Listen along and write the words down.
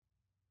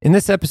In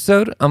this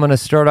episode, I'm going to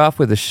start off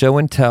with a show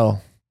and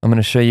tell. I'm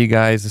going to show you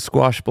guys the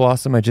squash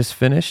blossom I just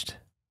finished,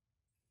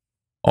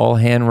 all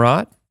hand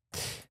wrought.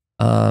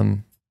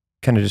 Kind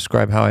of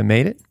describe how I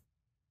made it.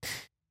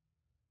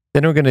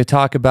 Then we're going to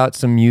talk about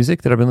some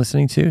music that I've been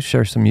listening to,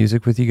 share some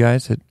music with you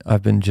guys that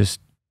I've been just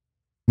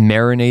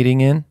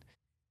marinating in.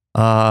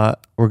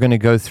 We're going to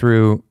go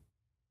through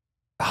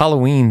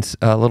Halloween's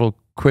little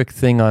quick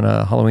thing on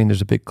Halloween.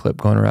 There's a big clip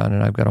going around,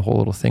 and I've got a whole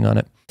little thing on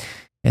it.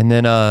 And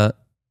then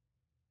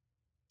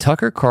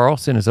Tucker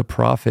Carlson is a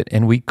prophet,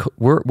 and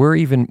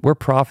we're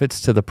prophets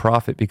to the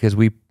prophet because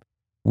we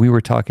were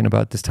talking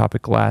about this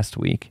topic last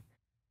week,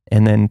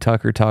 and then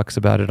Tucker talks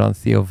about it on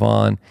Theo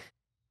Vaughn,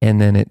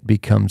 and then it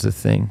becomes a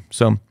thing.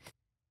 So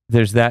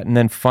there's that, and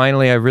then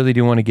finally, I really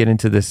do want to get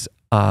into this.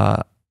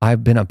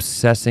 I've been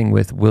obsessing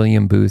with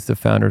William Booth, the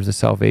founder of the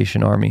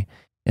Salvation Army,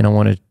 and I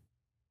want to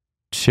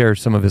share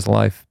some of his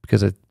life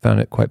because I found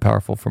it quite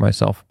powerful for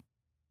myself.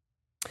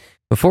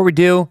 Before we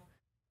do,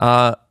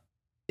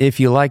 if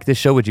you like this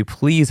show, would you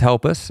please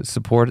help us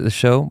support the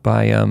show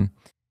by, you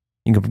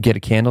can get a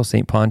candle,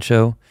 St.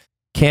 Poncho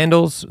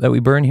candles that we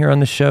burn here on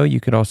the show. You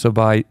could also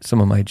buy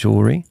some of my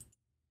jewelry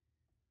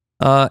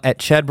at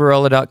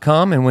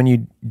chadbarella.com. And when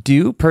you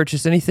do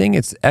purchase anything,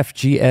 it's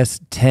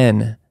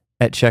FGS10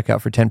 at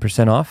checkout for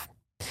 10% off.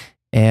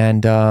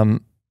 And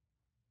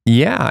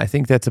yeah, I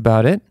think that's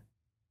about it.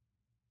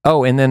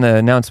 Oh, and then an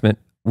announcement.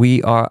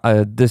 We are,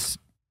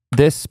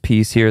 this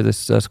piece here,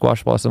 this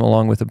squash blossom,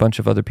 along with a bunch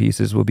of other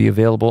pieces, will be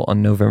available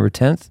on November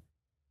 10th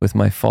with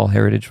my Fall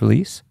Heritage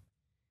release.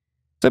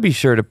 So be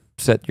sure to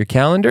set your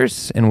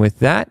calendars. And with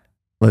that,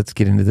 let's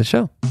get into the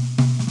show.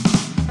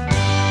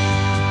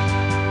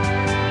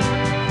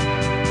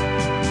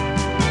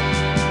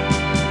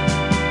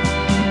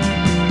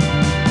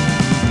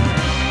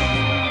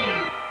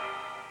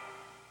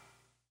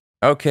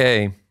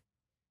 Okay.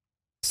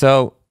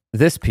 So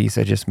this piece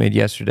I just made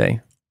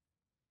yesterday,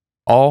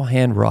 all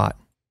hand wrought.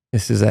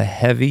 This is a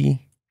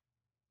heavy,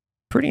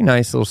 pretty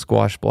nice little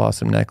squash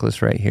blossom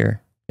necklace right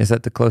here. Is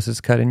that the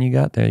closest cut in you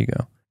got? There you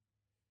go.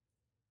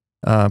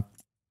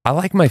 I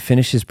like my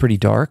finishes pretty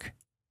dark.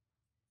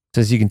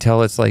 So as you can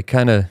tell, it's like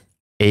kind of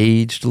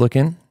aged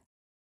looking.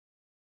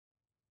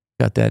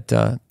 Got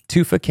that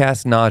tufa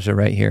cast naja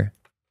right here.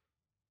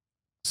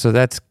 So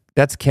that's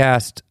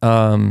cast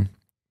out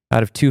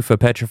of tufa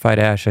petrified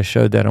ash. I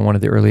showed that on one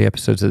of the early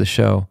episodes of the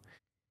show.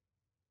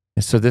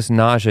 And so this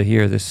naja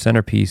here, this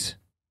centerpiece,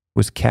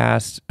 was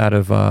cast out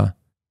of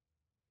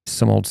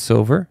some old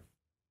silver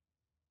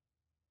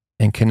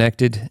and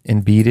connected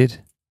and beaded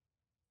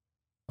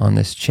on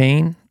this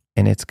chain.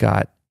 And it's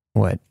got,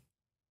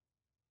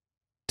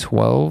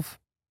 12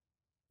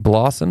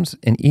 blossoms.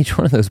 And each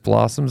one of those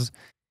blossoms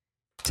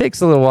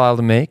takes a little while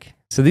to make.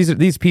 So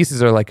these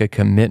pieces are like a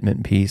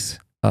commitment piece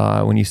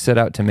when you set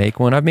out to make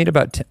one. I've made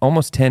about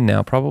almost 10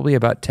 now, probably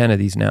about 10 of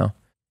these now.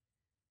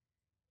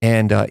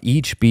 And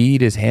each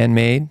bead is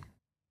handmade.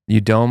 You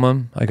dome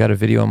them. I got a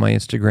video on my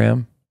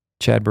Instagram,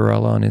 Chad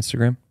Barella on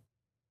Instagram,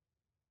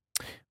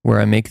 where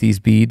I make these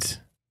beads.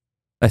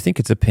 I think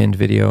it's a pinned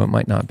video. It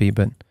might not be,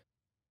 but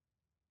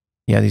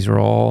yeah, these are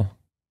all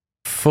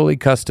fully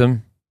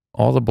custom.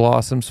 All the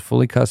blossoms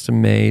fully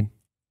custom made.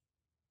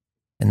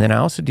 And then I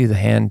also do the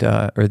hand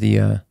or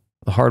the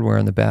hardware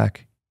on the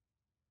back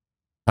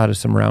out of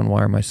some round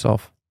wire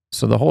myself.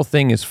 So the whole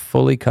thing is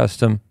fully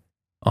custom,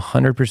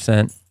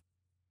 100%.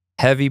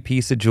 Heavy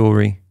piece of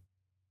jewelry.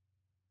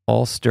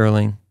 All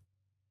sterling.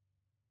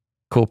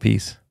 Cool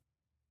piece.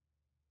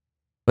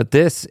 But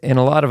this and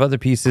a lot of other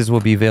pieces will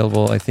be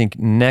available, I think,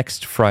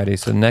 next Friday.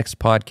 So next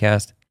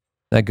podcast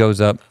that goes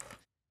up,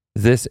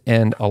 this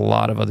and a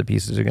lot of other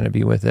pieces are going to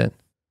be with it.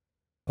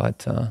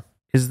 But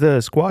is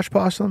the squash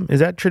blossom,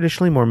 is that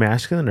traditionally more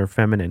masculine or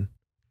feminine?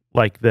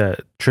 Like the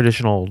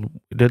traditional,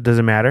 does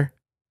it matter?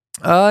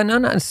 No,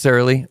 not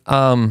necessarily.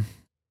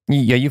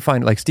 Yeah, you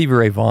find like Stevie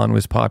Ray Vaughan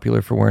was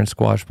popular for wearing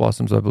squash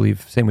blossoms, I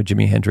believe. Same with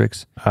Jimi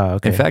Hendrix.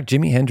 Okay. In fact,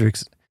 Jimi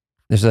Hendrix,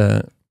 there's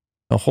a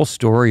whole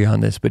story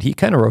on this, but he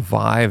kind of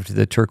revived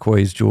the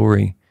turquoise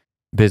jewelry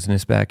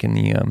business back in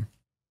the,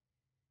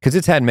 because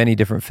it's had many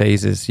different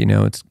phases. You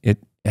know, it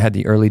had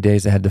the early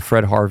days. It had the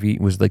Fred Harvey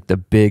was like the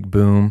big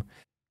boom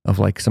of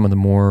like some of the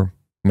more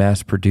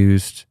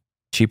mass-produced,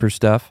 cheaper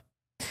stuff.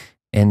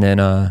 And then,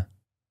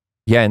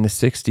 in the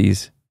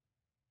 60s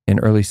and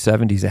early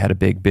 70s, it had a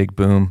big, big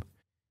boom.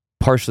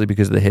 Partially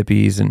because of the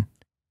hippies and,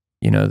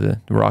 the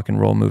rock and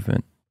roll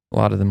movement. A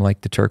lot of them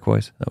liked the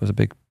turquoise. That was a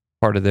big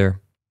part of their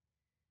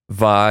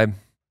vibe.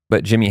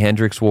 But Jimi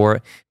Hendrix wore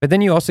it. But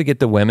then you also get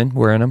the women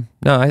wearing them.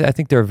 No, I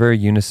think they're very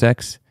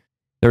unisex.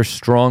 They're a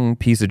strong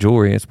piece of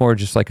jewelry. It's more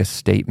just like a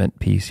statement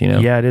piece,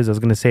 Yeah, it is. I was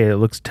going to say it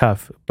looks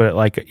tough, but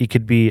like it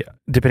could be,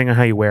 depending on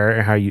how you wear it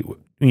or how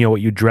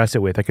what you dress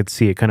it with, I could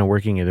see it kind of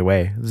working either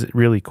way. It's a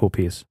really cool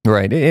piece.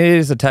 Right. It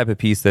is a type of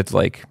piece that's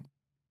like,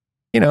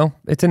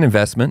 it's an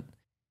investment.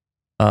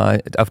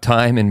 Of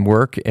time and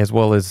work as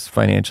well as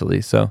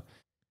financially. So,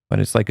 but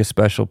it's like a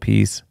special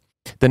piece.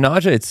 The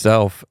naja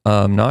itself,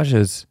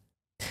 najas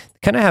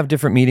kind of have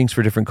different meanings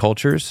for different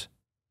cultures.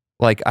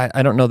 Like,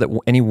 I don't know that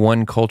any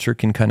one culture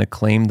can kind of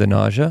claim the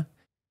nausea.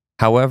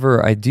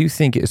 However, I do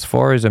think as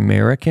far as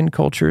American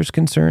culture is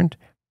concerned,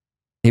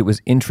 it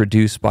was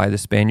introduced by the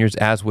Spaniards,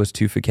 as was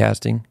tufa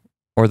casting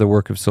or the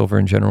work of silver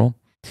in general.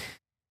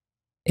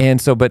 And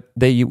so, but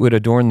they would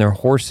adorn their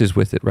horses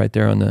with it right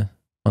there on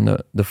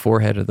the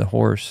forehead of the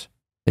horse.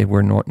 They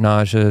wear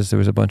nauseas. There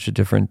was a bunch of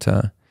different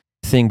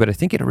thing, but I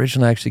think it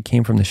originally actually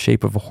came from the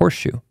shape of a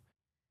horseshoe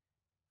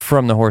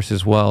from the horse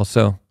as well.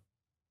 So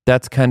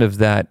that's kind of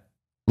that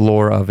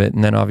lore of it.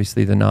 And then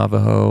obviously the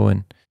Navajo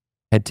and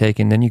had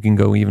taken, then you can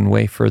go even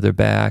way further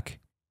back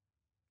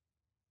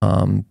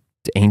to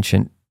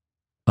ancient,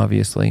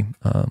 obviously,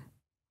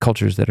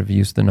 cultures that have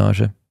used the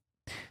nausea.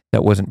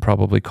 That wasn't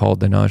probably called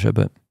the nausea,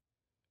 but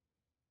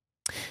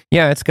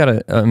yeah, it's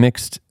got a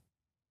mixed,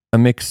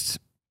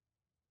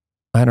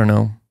 I don't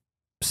know,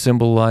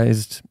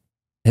 symbolized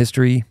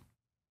history,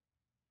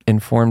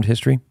 informed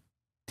history.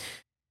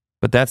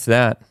 But that's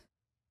that.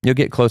 You'll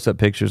get close-up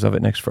pictures of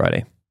it next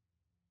Friday.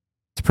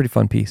 It's a pretty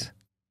fun piece.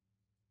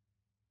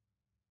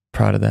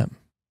 Proud of that.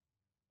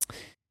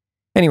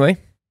 Anyway,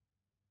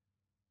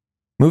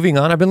 moving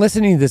on. I've been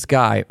listening to this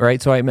guy,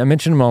 right? So I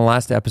mentioned him on the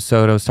last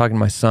episode. I was talking to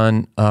my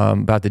son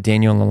about the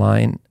Daniel and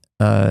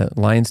the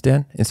Lion's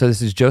Den. And so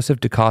this is Joseph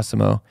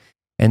DeCosimo.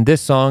 And this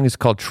song is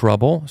called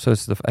Trouble. So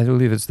it's I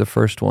believe it's the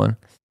first one.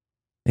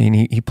 And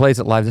he plays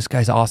it live. This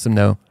guy's awesome,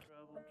 though.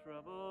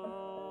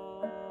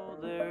 Trouble,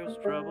 there's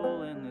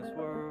trouble in this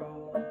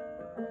world.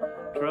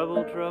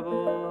 Trouble,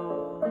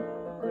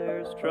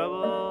 there's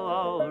trouble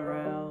all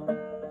around.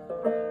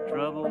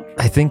 Trouble,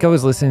 I think I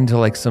was listening to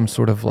like some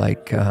sort of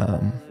like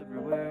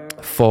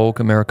folk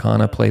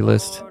Americana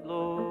playlist.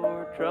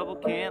 Lord, trouble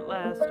can't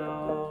last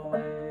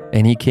always.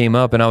 And he came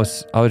up and I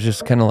was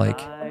just kind of like,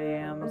 I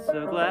am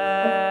so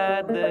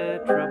glad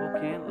that trouble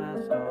can't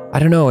last always. I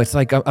don't know. It's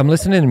like I'm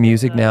listening to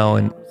music now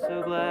and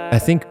So glad I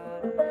think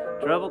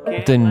trouble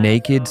can't the last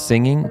naked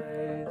singing,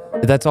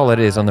 always. that's all it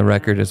is on the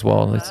record as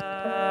well. It's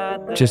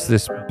just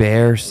this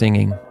bare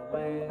singing.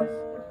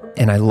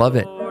 And I love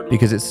it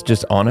because it's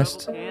just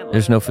honest.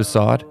 There's no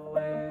facade.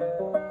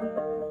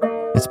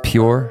 It's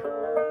pure.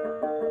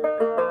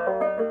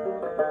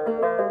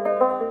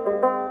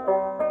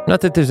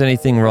 Not that there's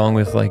anything wrong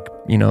with like,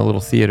 a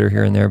little theater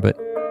here and there, but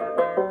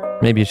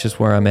maybe it's just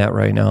where I'm at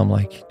right now. I'm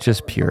like,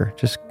 just pure,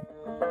 just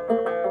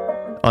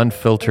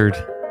unfiltered,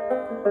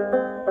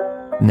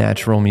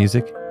 natural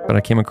music. But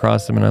I came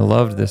across them and I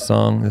loved this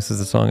song. This is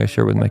the song I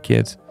share with my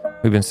kids.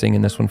 We've been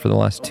singing this one for the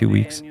last 2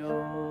 weeks.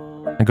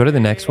 And go to the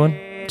next one.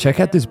 Check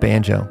out this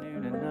banjo.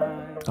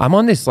 I'm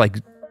on this like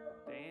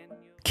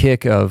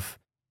kick of,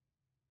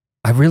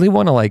 I really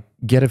want to like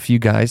get a few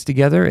guys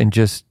together and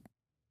just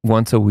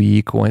once a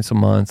week, once a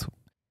month,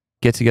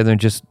 get together and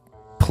just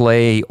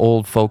play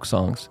old folk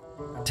songs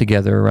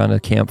together around a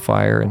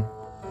campfire and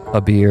a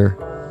beer.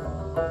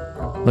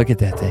 Look at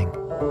that thing.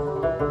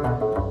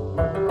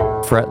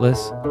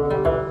 Fretless.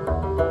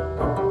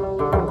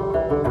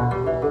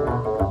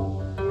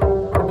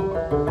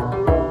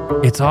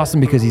 It's awesome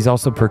because he's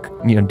also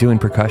doing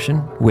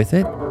percussion with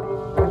it.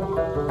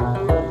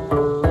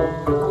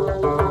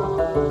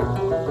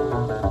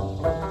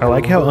 I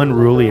like how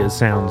unruly it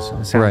sounds.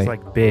 It sounds Right.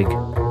 like big.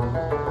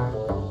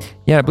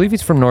 Yeah, I believe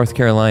he's from North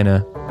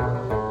Carolina,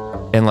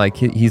 and like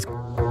he's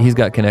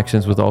got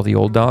connections with all the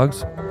old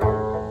dogs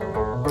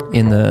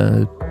in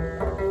the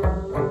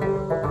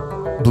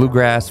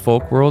bluegrass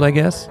folk world, I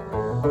guess.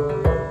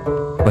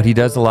 But he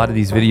does a lot of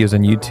these videos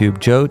on YouTube.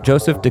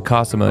 Joseph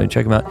DeCosimo,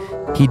 check him out.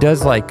 He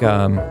does like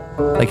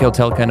he'll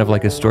tell kind of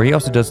like a story. He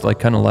also does like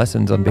kind of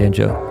lessons on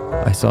banjo,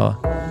 I saw.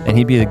 And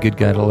he'd be a good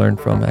guy to learn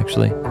from,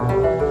 actually.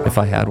 If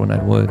I had one,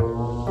 I would.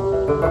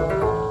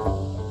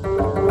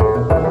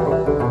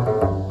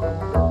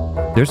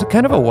 There's a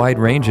kind of a wide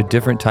range of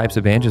different types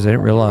of banjos I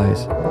didn't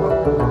realize.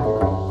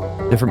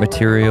 Different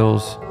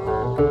materials.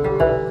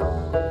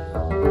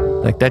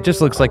 Like that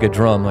just looks like a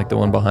drum, like the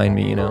one behind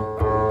me,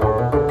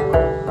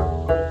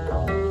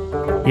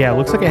 Yeah, it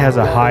looks like it has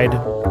a hide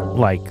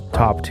like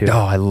top too.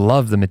 Oh, I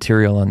love the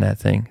material on that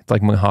thing. It's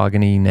like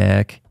mahogany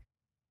neck.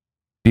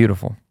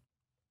 Beautiful.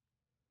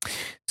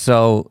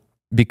 So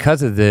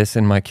because of this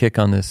and my kick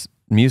on this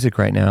music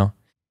right now,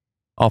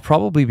 I'll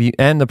probably be,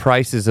 and the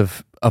prices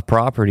of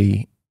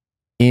property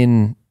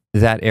in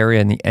that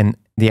area and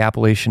the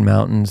Appalachian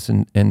Mountains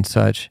and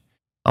such,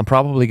 I'm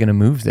probably going to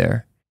move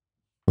there.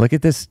 Look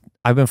at this.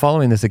 I've been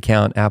following this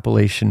account,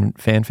 Appalachian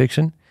Fan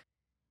Fiction.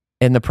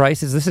 And the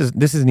prices, this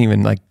isn't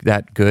even like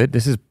that good.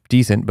 This is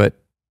decent, but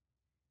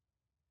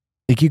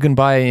like you can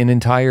buy an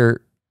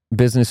entire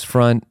business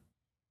front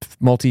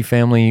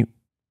multifamily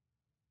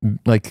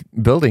like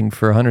building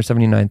for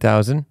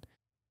 $179,000.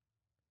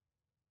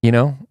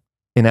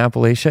 In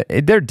Appalachia,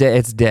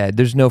 it's dead.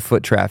 There's no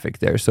foot traffic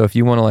there. So if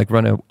you want to like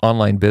run an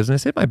online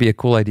business, it might be a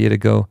cool idea to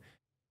go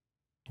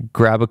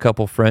grab a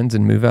couple friends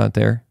and move out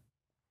there.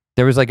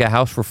 There was like a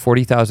house for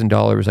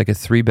 $40,000, like a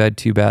 3-bed,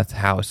 2-bath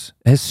house,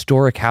 a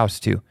historic house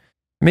too.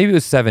 Maybe it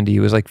was 70.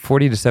 It was like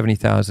 40 to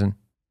 70,000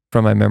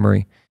 from my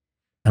memory.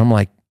 And I'm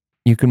like,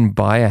 you can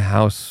buy a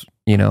house,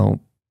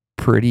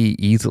 pretty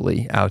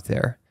easily out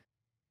there.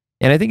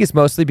 And I think it's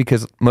mostly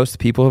because most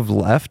people have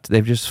left.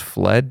 They've just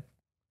fled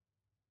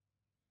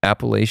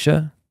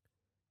Appalachia.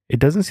 It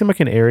doesn't seem like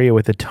an area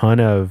with a ton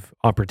of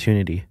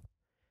opportunity.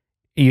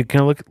 You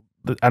can look,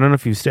 I don't know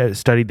if you've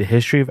studied the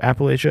history of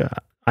Appalachia.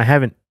 I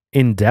haven't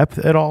in depth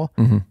at all,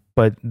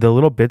 but the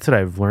little bits that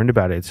I've learned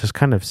about it, it's just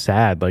kind of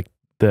sad, like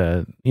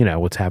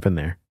what's happened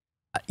there.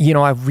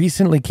 I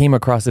recently came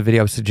across a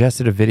video. I was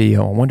suggested a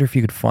video. I wonder if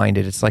you could find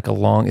it. It's like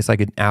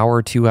an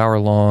hour, 2 hour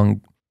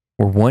long,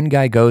 where one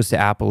guy goes to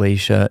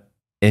Appalachia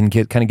and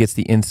kind of gets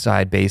the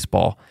inside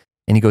baseball.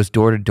 And he goes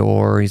door to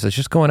door. He's like,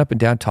 just going up and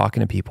down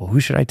talking to people. Who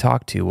should I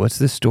talk to? What's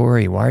the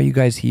story? Why are you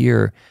guys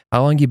here?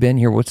 How long you been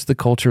here? What's the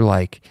culture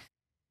like?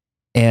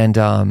 And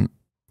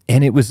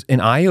it was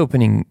an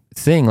eye-opening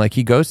thing. Like,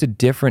 he goes to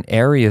different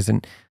areas,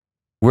 and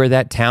where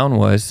that town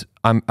was,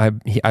 I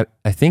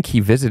think he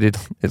visited.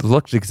 It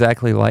looked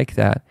exactly like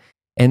that.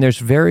 And there's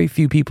very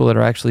few people that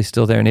are actually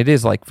still there. And it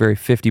is like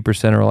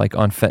 50% are like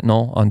on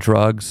fentanyl, on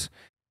drugs,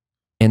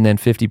 and then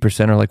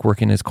 50% are like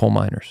working as coal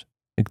miners.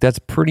 Like, that's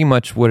pretty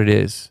much what it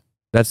is.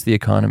 That's the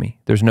economy.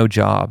 There's no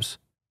jobs.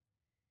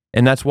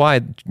 And that's why,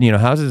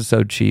 houses are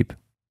so cheap.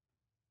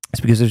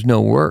 It's because there's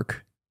no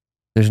work.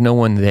 There's no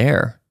one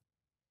there.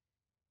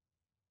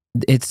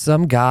 It's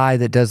some guy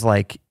that does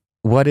like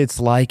what it's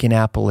like in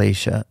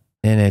Appalachia.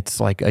 And it's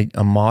like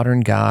a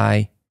modern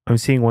guy. I'm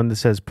seeing one that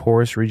says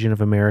poorest region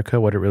of America,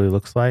 what it really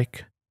looks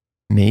like.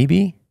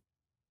 Maybe.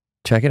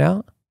 Check it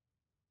out.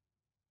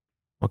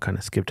 I'll kind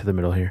of skip to the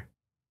middle here.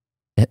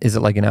 Is it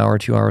like an hour,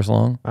 2 hours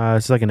long?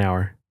 It's like an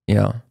hour.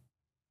 Yeah.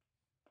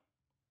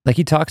 Like,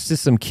 he talks to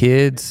some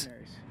kids.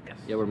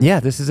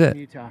 Yeah, this is it.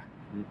 Utah.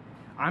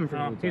 I'm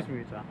from Utah. He's from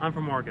Utah. I'm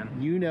from Oregon.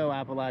 You know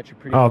Appalachia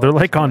pretty Oh, well. they're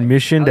like on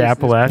mission to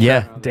Appalachia?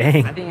 Yeah.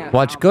 Dang.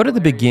 Watch, go to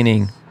the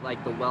beginning.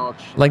 Like the Welch.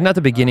 Like, not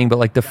the beginning, but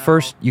like the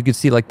first, you could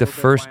see like the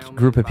first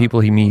group of people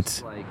he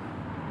meets.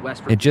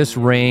 It just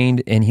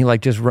rained, and he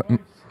like just...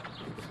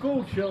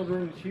 School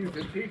children choose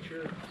a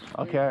teacher.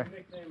 Okay.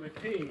 Nickname a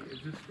T. Is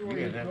the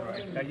story that's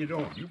right. How you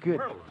doing? You Good.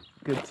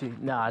 Good tea.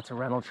 Nah, it's a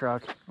rental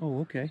truck. Oh,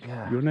 okay.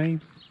 Yeah. Your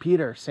name?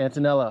 Peter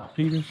Santinello.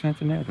 Peter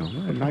Santinello.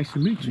 Well, nice to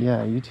meet you.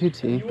 Yeah, you too,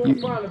 T. You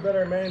won't find a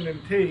better man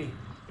than T.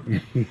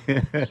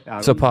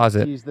 So pause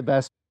it. He's the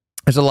best.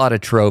 There's a lot of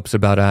tropes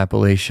about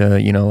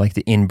Appalachia, like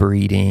the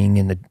inbreeding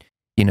and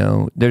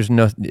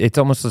it's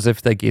almost as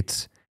if like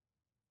it's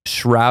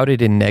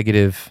shrouded in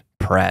negative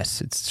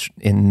press. It's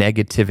in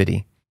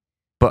negativity.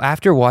 But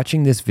after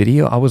watching this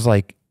video, I was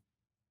like,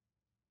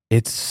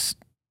 it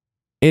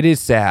is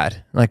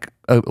sad. Like,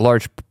 a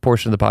large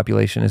portion of the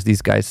population, as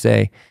these guys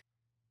say,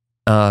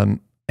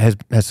 has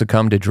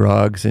succumbed to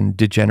drugs and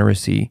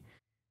degeneracy.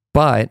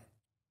 But,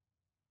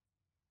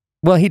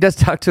 well, he does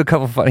talk to a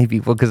couple funny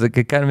people, because it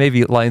kind of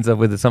maybe lines up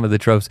with some of the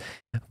tropes.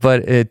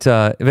 But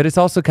it's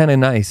also kind of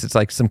nice. It's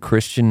like some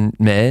Christian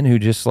men who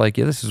just like,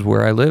 yeah, this is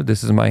where I live.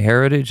 This is my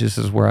heritage. This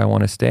is where I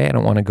want to stay. I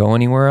don't want to go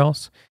anywhere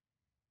else.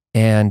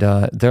 And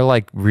they're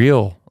like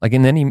real. Like,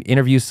 and then he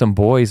interviews some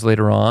boys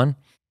later on,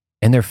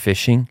 and they're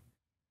fishing.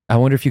 I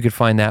wonder if you could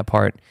find that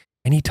part.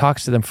 And he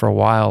talks to them for a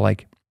while,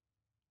 like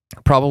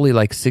probably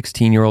like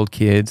 16-year-old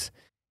kids.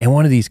 And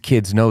one of these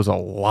kids knows a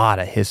lot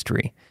of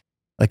history,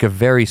 like a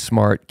very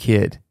smart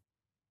kid.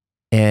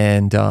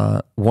 And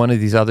one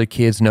of these other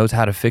kids knows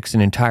how to fix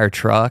an entire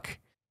truck.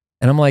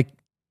 And I'm like,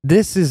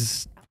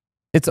 it's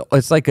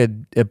like a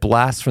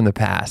blast from the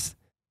past.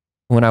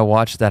 When I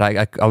watched that,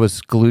 I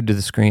was glued to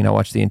the screen. I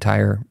watched the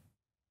entire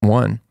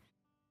one.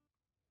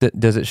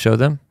 Does it show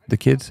them, the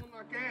kids?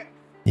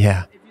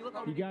 Yeah.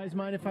 You guys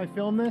mind if I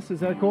film this?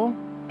 Is that cool?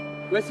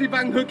 Let's see if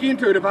I can hook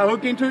into it. If I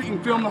hook into it, you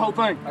can film the whole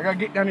thing. I gotta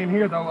get down in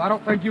here, though. I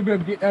don't think you'll be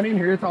able to get down in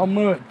here. It's all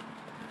mud.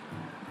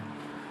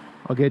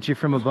 I'll get you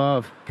from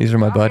above. These are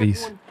my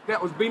buddies.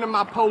 That was beating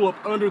my pole up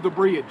under the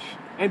bridge.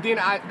 And then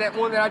that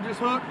one that I just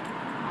hooked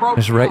broke.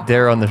 It's right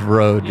there on this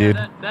road, dude.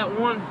 That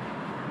one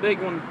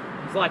big one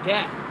is like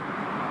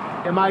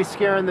that. Am I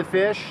scaring the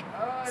fish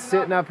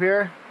sitting up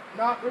here?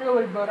 Not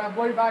really, but I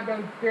believe I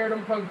done scared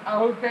them because I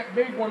hooked that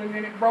big one and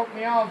then it broke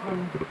me off.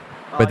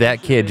 But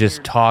that kid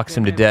just talks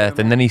him to death,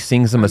 and then he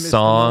sings him a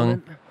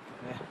song.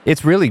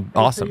 It's really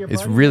awesome.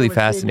 It's really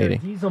fascinating.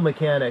 Diesel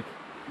mechanic.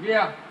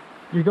 Yeah.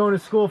 You're going to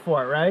school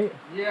for it, right?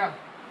 Yeah.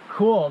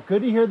 Cool.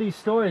 Good to hear these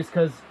stories,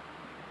 because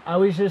I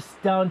was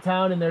just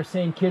downtown and they're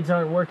saying kids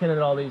aren't working it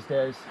all these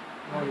days.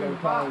 I go to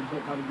college,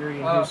 get my degree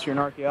in history and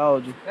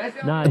archaeology.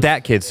 Nice.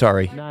 That kid,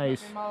 sorry.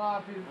 Nice.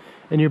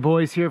 And your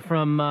boy's here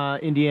from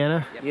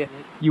Indiana? Yep. Yeah.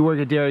 You work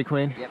at Dairy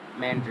Queen? Yep,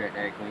 manager at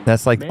Dairy Queen.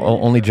 That's like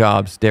only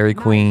jobs. Dairy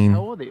Queen. How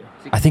old are you?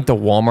 I think the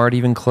Walmart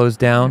even closed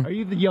down. Are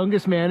you the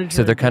youngest manager?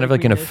 So they're kind of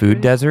like in a food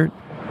desert.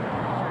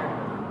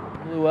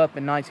 Blew up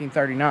in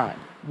 1939.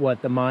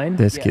 What, the mine?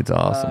 This kid's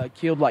awesome.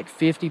 Killed like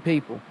 50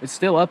 people. It's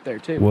still up there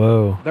too.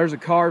 Whoa. There's a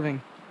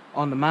carving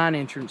on the mine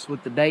entrance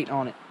with the date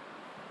on it.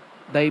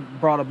 They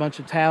brought a bunch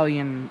of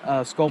Italian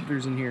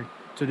sculptors in here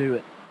to do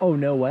it. Oh,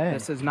 no way.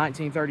 It says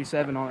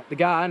 1937 on it. The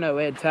guy I know,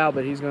 Ed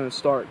Talbot, he's going to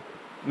start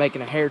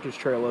making a heritage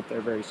trail up there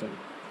very soon.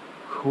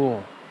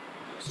 Cool.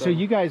 So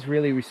you guys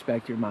really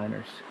respect your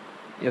miners?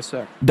 Yes,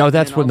 sir. No,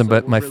 that's And one of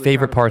also, my we're really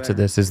favorite proud of parts of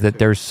veterans this is that too.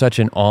 there's such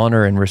an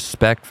honor and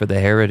respect for the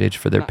heritage,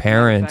 for their Matter of fact,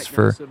 parents,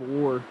 during for Civil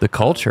War, the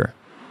culture.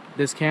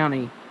 this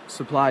county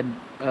supplied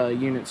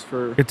units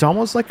for. It's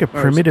almost like a or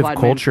primitive supplied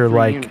men culture, for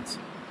like units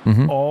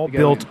all to go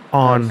built in.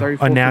 on 34th a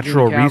Virginia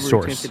natural Cavalry, 10th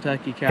resource.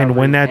 Kentucky And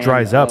when Cavalry, that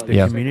dries up, the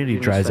Yeah. community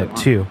United dries States up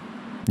Army. too.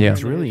 Yeah.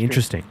 It's really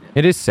interesting.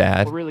 It is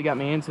sad. What really got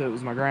me into it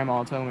was my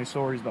grandma telling me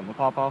stories about my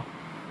papa.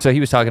 So he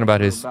was talking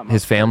about his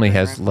family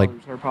has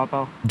like her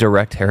papa.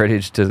 direct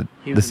heritage to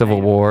He the was a Civil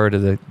native. War,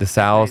 to the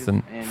South,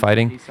 Native, and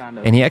fighting. he signed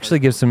up And he for actually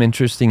gives some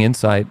interesting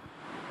insight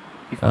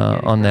He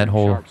fought on that Gettysburg,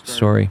 whole Sharpsburg,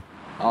 story.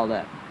 All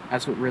that.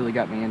 That's what really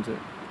got me into it.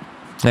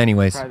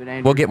 Anyways, Private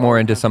Andrews, we'll get more all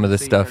into kinds some of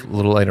this sea stuff a herders,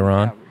 little later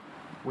on. cavalry,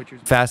 which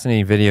was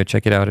Fascinating video.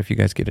 Check it out if you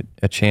guys get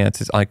a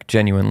chance. It's like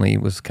genuinely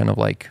was kind of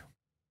like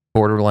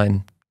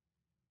borderline.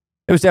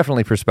 It was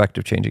definitely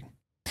perspective changing.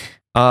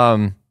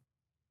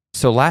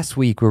 So last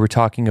week we were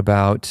talking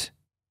about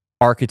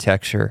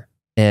architecture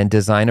and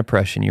design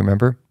oppression. You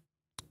remember?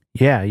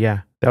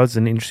 Yeah. That was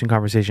an interesting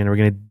conversation. We're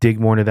going to dig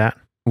more into that.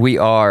 We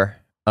are.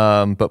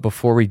 But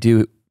before we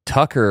do,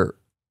 Tucker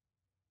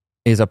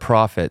is a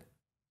prophet.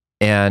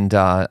 And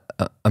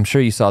I'm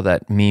sure you saw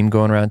that meme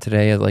going around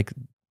today of like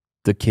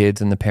the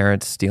kids and the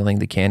parents stealing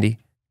the candy.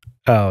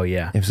 Oh,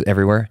 yeah. It was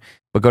everywhere.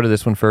 But go to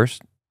this one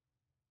first.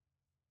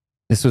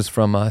 This was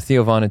from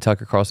Theo Vaughn and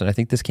Tucker Carlson. I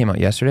think this came out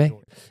yesterday.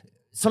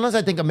 Sometimes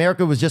I think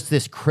America was just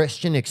this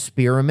Christian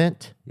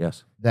experiment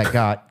Yes. that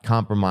got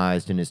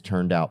compromised and has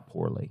turned out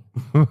poorly.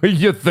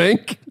 You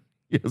think?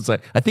 It's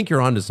like, I think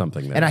you're onto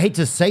something there. And I hate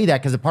to say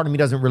that because a part of me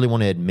doesn't really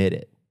want to admit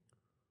it.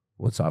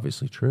 Well, it's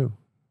obviously true.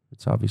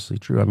 It's obviously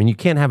true. I mean, you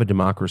can't have a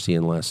democracy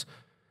unless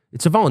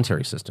it's a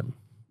voluntary system.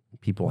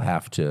 People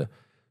have to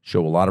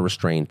show a lot of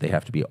restraint. They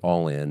have to be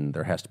all in.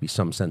 There has to be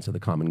some sense of the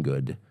common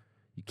good.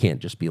 You can't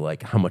just be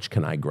like, how much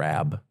can I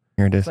grab?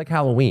 Here it is. It's like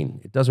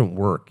Halloween. It doesn't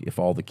work if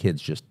all the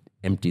kids just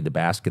empty the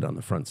basket on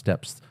the front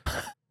steps.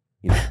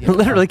 It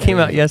literally came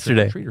out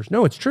yesterday. Trick-or-treaters.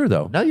 No, it's true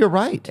though. No, you're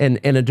right. And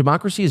a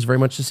democracy is very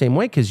much the same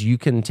way because you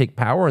can take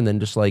power and then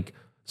just like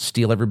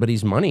steal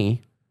everybody's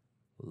money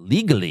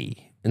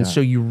legally. And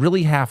so you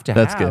really have to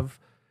That's have good.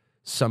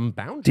 some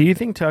boundaries. Do you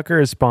think Tucker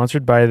is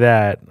sponsored by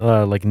that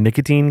like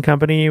nicotine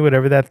company,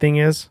 whatever that thing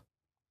is?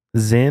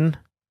 Zyn?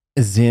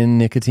 Zyn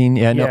nicotine.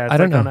 Yeah, no, it's I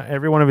don't like know. on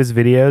every one of his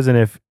videos. And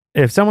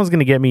if someone's going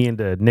to get me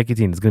into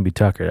nicotine, it's going to be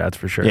Tucker. That's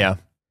for sure. Yeah.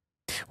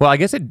 Well, I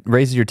guess it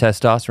raises your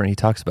testosterone. He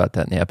talks about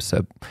that in the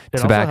episode. It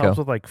Tobacco. also helps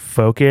with like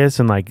focus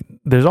and like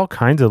there's all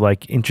kinds of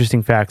like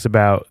interesting facts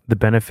about the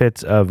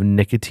benefits of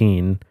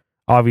nicotine,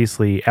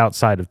 obviously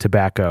outside of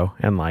tobacco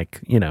and like,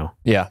 you know.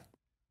 Yeah.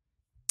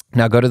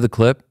 Now go to the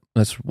clip.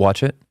 Let's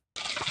watch it.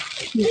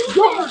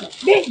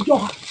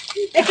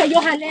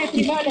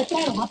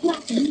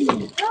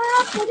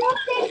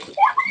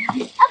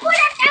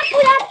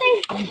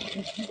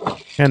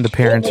 And the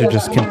parents are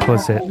just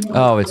complicit.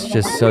 Oh, it's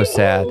just so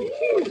sad.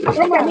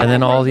 And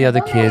then all the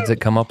other kids that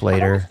come up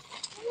later.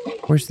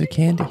 Where's the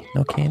candy?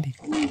 No candy.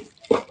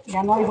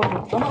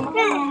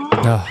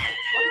 Oh,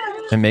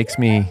 it makes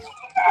me.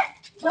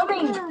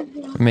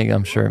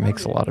 I'm sure it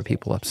makes a lot of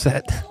people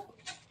upset.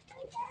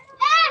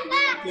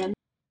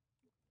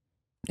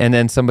 And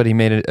then somebody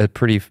made a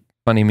pretty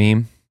funny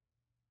meme.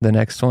 The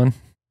next one.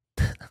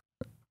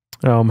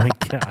 Oh my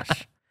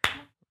gosh.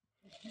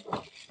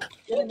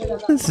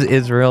 This is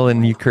Israel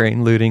and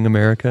Ukraine looting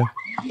America.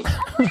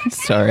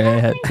 Sorry, I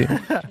had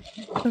to.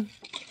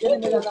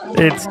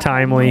 It's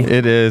timely.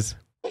 It is.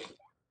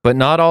 But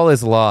not all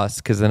is lost,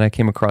 because then I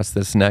came across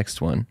this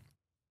next one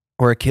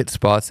where a kid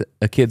spots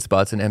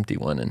an empty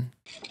one, and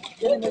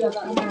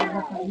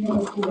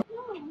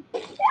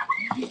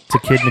It's a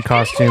kid in a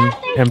costume,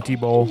 empty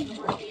bowl.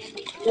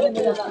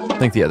 I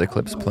think the other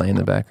clip's playing in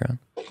the background.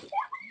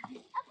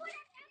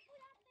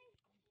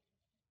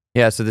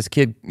 Yeah, so this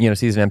kid,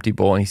 sees an empty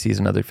bowl and he sees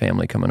another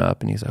family coming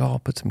up and he's like, "Oh, I'll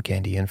put some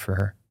candy in for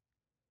her."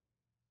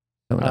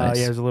 So nice.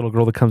 Yeah, there's a little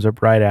girl that comes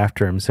up right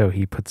after him, so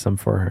he puts some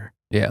for her.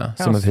 Yeah,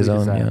 How some of his sweet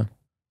is own, that? yeah.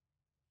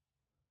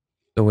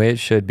 The way it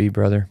should be,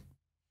 brother.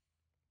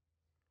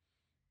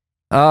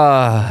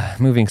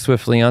 Moving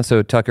swiftly on.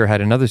 So Tucker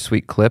had another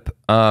sweet clip.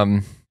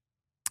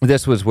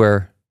 This was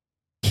where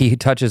he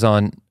touches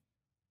on,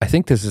 I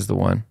think this is the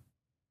one.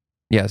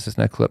 Yes, this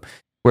next clip,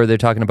 where they're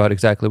talking about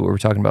exactly what we were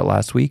talking about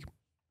last week.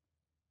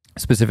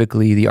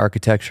 Specifically, the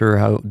architecture,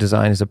 how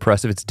design is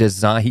oppressive. It's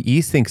design.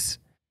 He thinks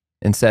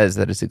and says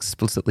that it's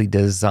explicitly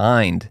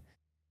designed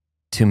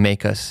to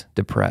make us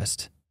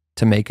depressed,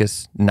 to make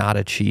us not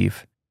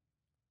achieve.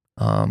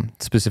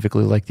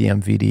 Specifically, like the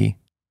MVD.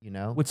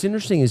 What's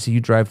interesting is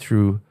you drive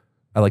through.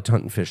 I like to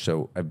hunt and fish,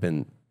 so I've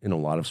been in a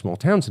lot of small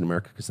towns in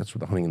America because that's where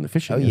the hunting and the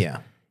fishing is. Oh, yeah.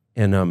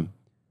 And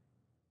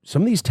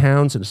some of these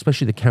towns, and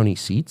especially the county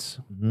seats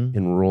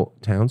in rural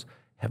towns,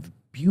 have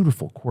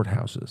beautiful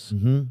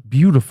courthouses.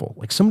 Beautiful.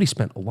 Like somebody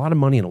spent a lot of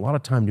money and a lot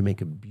of time to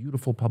make a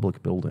beautiful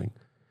public building.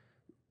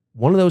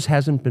 One of those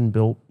hasn't been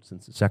built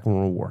since the Second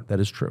World War. That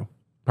is true.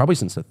 Probably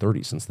since the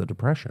 30s, since the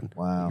Depression.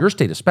 Wow. Your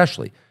state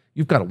especially.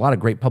 You've got a lot of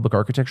great public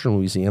architecture in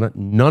Louisiana.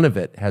 None of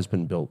it has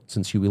been built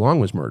since Huey Long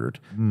was murdered.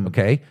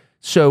 Okay?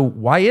 So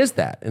why is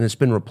that? And it's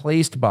been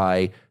replaced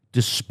by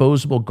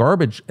disposable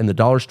garbage, and the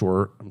dollar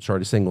store, I'm sorry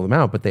to single them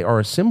out, but they are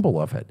a symbol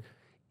of it.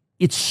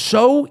 It's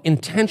so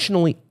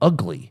intentionally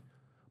ugly.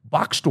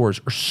 Box stores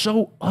are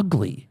so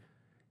ugly.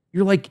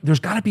 You're like,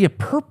 there's got to be a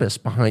purpose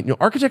behind,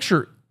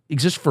 architecture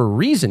exists for a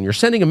reason. You're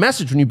sending a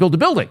message when you build a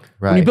building,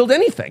 when you build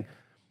anything.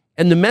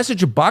 And the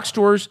message of box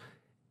stores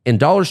and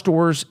dollar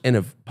stores and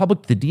of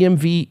the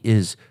DMV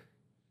is,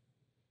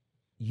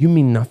 you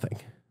mean nothing.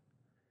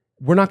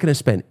 We're not going to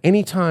spend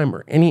any time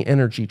or any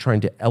energy trying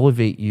to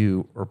elevate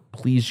you or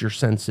please your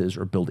senses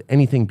or build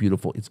anything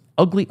beautiful. It's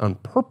ugly on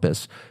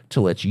purpose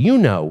to let you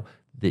know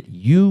that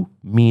you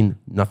mean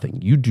nothing.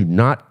 You do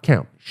not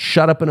count.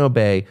 Shut up and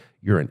obey.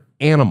 You're an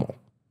animal,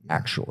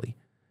 actually.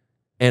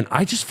 And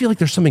I just feel like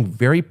there's something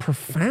very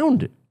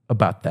profound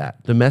about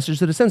that, the message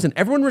that it sends. And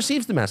everyone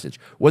receives the message,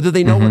 whether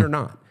they know it or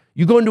not.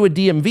 You go into a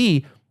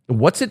DMV,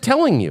 what's it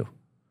telling you?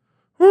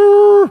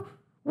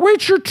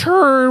 Wait your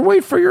turn,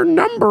 wait for your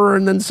number.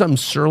 And then some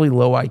surly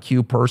low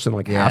IQ person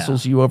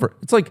hassles you over.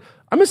 It's like,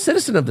 I'm a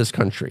citizen of this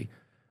country.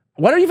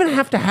 Why do I even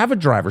have to have a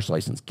driver's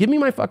license? Give me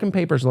my fucking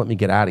papers and let me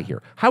get out of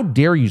here. How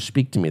dare you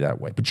speak to me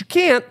that way? But you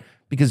can't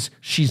because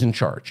she's in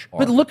charge.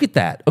 But look at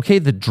that, okay?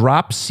 The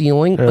drop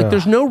ceiling.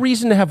 There's no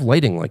reason to have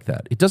lighting like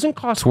that. It doesn't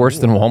cost It's worse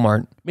than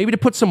Walmart. Maybe to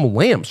put some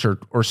lamps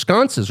or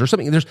sconces or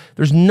something.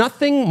 There's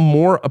nothing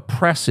more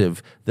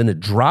oppressive than a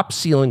drop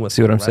ceiling with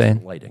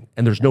fluorescent lighting.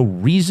 And there's no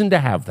reason to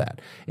have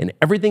that. And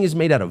everything is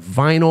made out of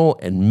vinyl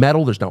and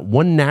metal. There's not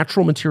one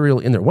natural material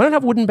in there. Why not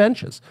have wooden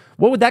benches?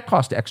 What would that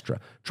cost extra?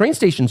 Train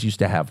stations used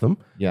to have them,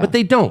 but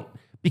they don't.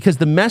 Because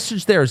the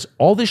message there is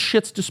all this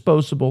shit's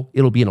disposable.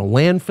 It'll be in a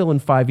landfill in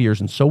 5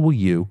 years, and so will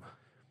you.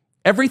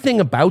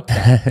 Everything about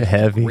that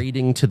is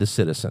degrading to the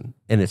citizen,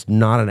 and it's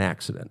not an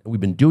accident.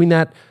 We've been doing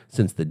that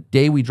since the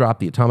day we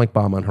dropped the atomic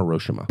bomb on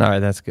Hiroshima. All right,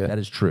 that's good. That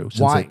is true.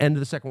 Since the end of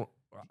the Second World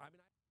War.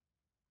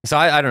 So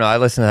I don't know. I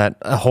listened to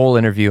that whole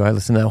interview. I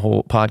listened to that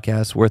whole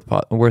podcast.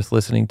 Worth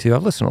listening to.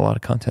 I've listened to a lot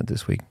of content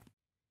this week.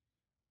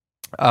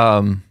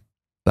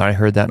 I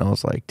heard that and I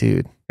was like,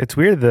 dude. It's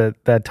weird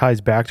that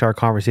ties back to our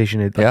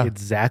conversation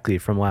exactly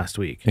from last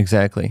week.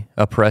 Exactly.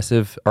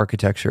 Oppressive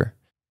architecture.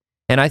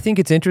 And I think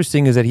it's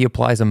interesting is that he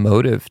applies a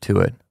motive to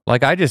it.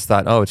 Like I just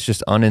thought, it's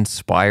just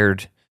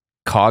uninspired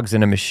cogs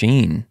in a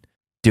machine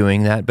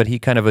doing that. But he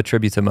kind of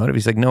attributes a motive.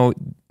 He's like, no,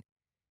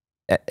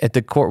 at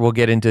the court, we'll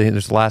get into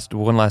this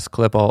one last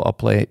clip. I'll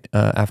play it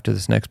after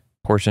this next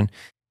portion.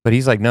 But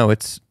he's like, no,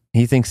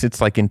 he thinks it's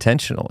like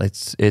intentional.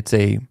 It's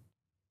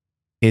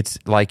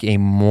like a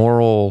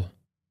moral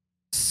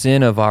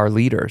sin of our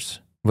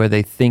leaders where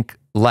they think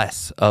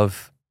less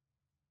of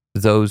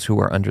those who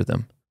are under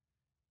them.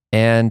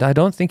 And I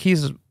don't think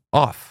he's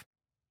off.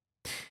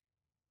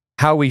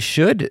 How we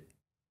should,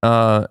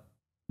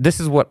 this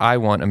is what I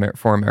want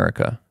for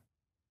America.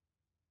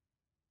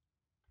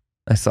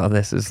 I saw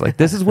this is like,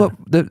 this is what,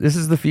 this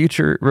is the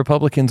future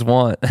Republicans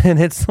want. And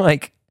it's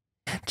like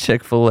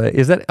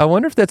Chick-fil-A. I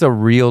wonder if that's a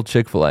real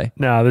Chick-fil-A.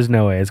 No, there's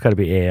no way. It's got to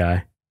be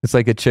AI. It's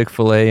like a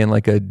Chick-fil-A and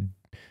like a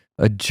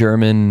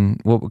German,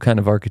 what kind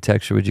of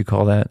architecture would you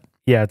call that?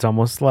 Yeah, it's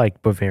almost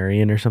like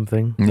Bavarian or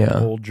something. Yeah.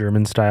 Old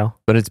German style.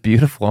 But it's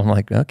beautiful. I'm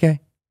like, okay.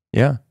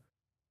 Yeah.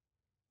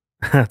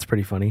 That's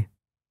pretty funny.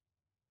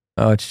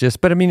 Oh, it's just,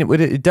 but I mean,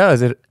 it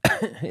does. It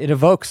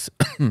evokes,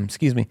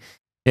 excuse me,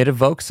 it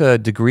evokes a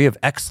degree of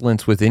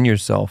excellence within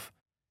yourself.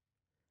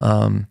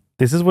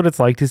 This is what it's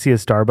like to see a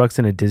Starbucks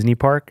in a Disney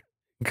park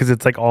because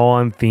it's like all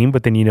on theme,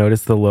 but then you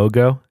notice the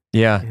logo.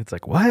 Yeah. It's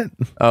like, what?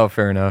 Oh,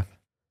 fair enough.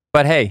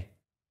 But hey,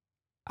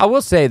 I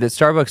will say that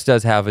Starbucks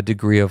does have a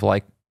degree of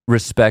like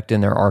respect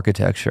in their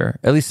architecture,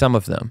 at least some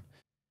of them.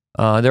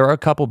 There are a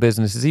couple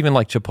businesses, even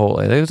like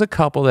Chipotle. There's a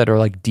couple that are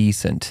like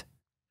decent.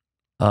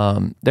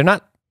 They're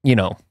not,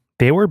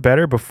 They were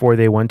better before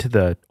they went to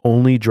the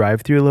only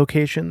drive-through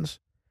locations.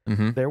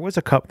 Mm-hmm. There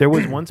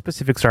was one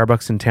specific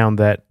Starbucks in town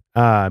that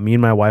me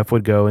and my wife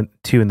would go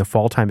to in the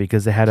fall time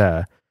because they had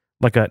an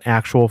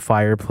actual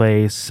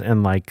fireplace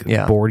and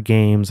board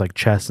games like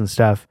chess and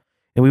stuff.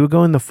 And we would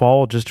go in the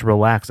fall just to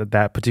relax at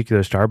that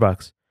particular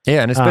Starbucks.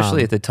 Yeah, and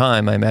especially at the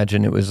time, I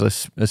imagine it was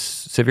a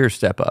severe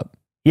step up.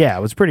 Yeah,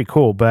 it was pretty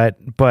cool. But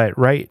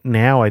right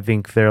now, I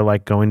think they're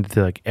like going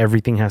to like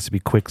everything has to be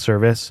quick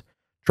service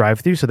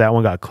drive-through. So that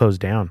one got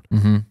closed down.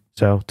 Mm-hmm.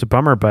 So it's a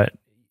bummer, but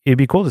it'd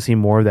be cool to see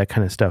more of that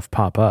kind of stuff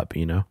pop up,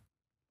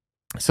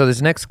 So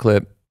this next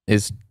clip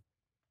is,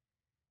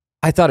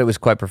 I thought it was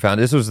quite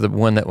profound. This was the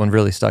one that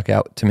really stuck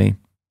out to me.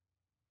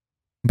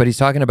 But he's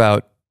talking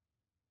about,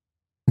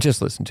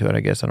 just listen to it,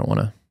 I guess. I don't want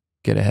to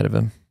get ahead of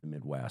him. The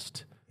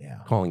Midwest,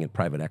 calling it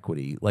private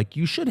equity. Like,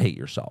 you should hate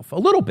yourself a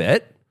little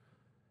bit.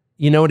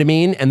 You know what I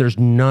mean? And there's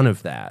none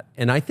of that.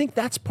 And I think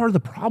that's part of the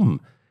problem.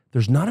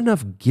 There's not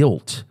enough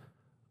guilt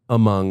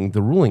among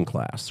the ruling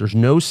class. There's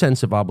no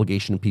sense of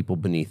obligation to people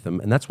beneath them.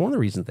 And that's one of the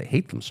reasons they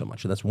hate them so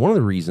much. And that's one of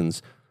the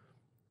reasons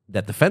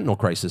that the fentanyl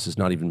crisis has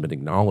not even been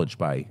acknowledged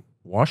by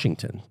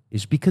Washington,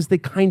 is because they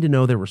kind of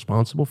know they're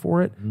responsible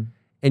for it. Mm-hmm.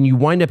 And you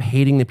wind up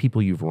hating the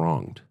people you've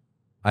wronged,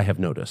 I have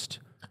noticed.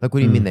 Like,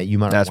 what do you mean that you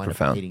might That's wind up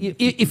profound. hating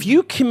If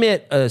you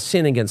commit a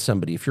sin against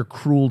somebody, if you're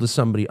cruel to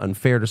somebody,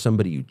 unfair to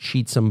somebody, you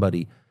cheat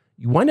somebody,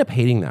 you wind up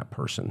hating that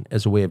person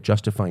as a way of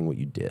justifying what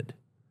you did.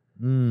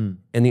 And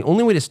the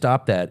only way to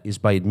stop that is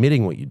by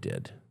admitting what you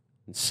did,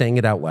 and saying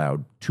it out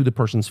loud to the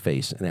person's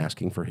face and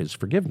asking for his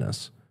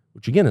forgiveness,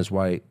 which again is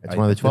why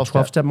one of the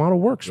 12-step model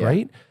works,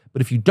 right?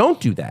 But if you don't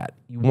do that,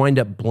 you wind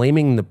up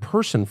blaming the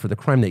person for the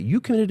crime that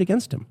you committed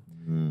against him.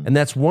 And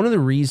that's one of the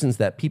reasons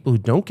that people who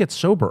don't get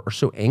sober are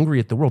so angry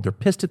at the world. They're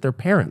pissed at their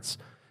parents.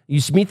 You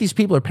meet these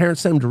people, their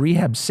parents sent them to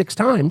rehab 6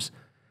 times,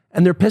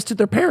 and they're pissed at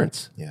their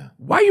parents. Yeah.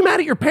 Why are you mad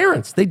at your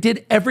parents? They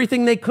did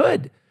everything they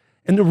could.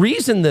 And the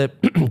reason the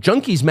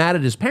junkie's mad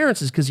at his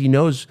parents is because he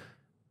knows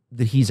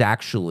that he's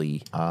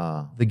actually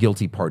the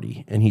guilty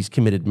party, and he's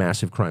committed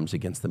massive crimes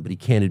against them, but he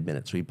can't admit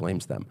it, so he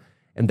blames them.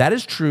 And that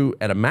is true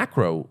at a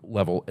macro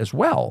level as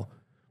well.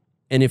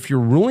 And if your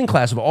ruling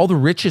class of all the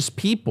richest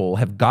people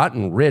have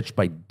gotten rich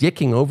by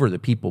dicking over the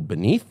people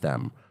beneath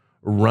them,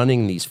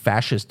 running these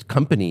fascist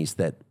companies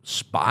that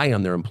spy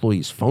on their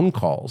employees' phone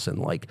calls and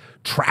like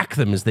track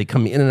them as they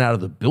come in and out of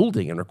the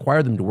building and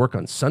require them to work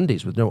on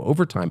Sundays with no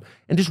overtime,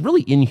 and just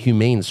really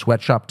inhumane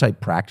sweatshop type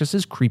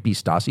practices, creepy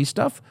Stasi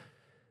stuff,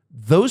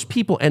 those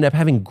people end up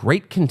having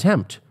great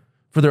contempt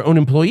for their own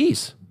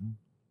employees.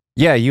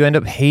 Yeah, you end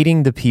up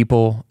hating the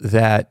people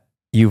that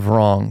you've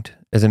wronged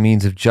as a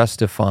means of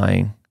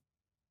justifying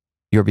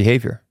your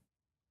behavior.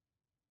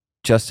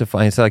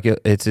 Justifying, it's like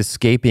it's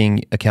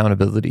escaping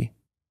accountability.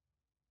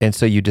 And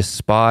so you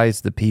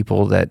despise the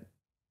people that,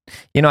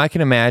 I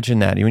can imagine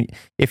that.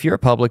 If you're a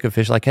public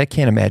official, like I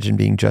can't imagine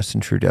being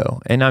Justin Trudeau.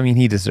 And I mean,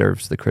 he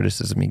deserves the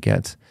criticism he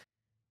gets.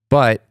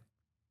 But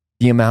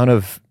the amount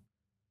of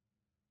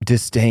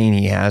disdain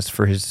he has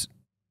for his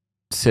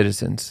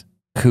citizens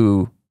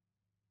who,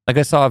 like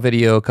I saw a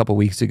video a couple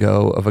weeks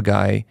ago of a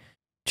guy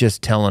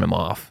just telling him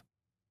off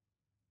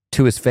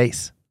to his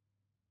face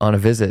on a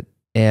visit.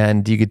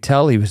 And you could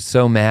tell he was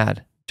so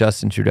mad,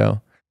 Justin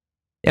Trudeau.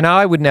 And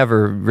I would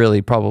never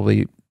really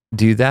probably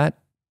do that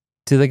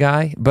to the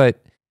guy,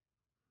 but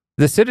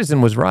the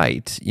citizen was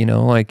right.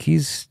 Like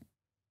he's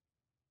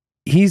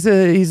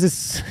a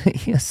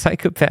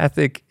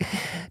psychopathic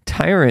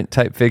tyrant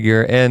type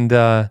figure.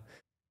 And,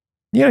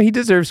 he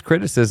deserves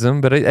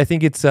criticism, but I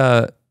think it's,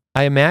 I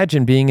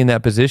imagine being in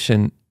that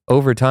position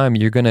over time,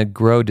 you're going to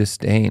grow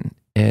disdain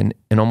and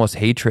almost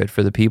hatred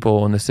for the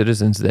people and the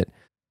citizens that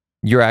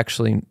you're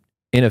actually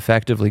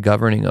ineffectively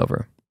governing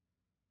over.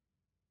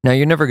 Now,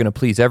 you're never going to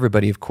please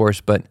everybody, of course,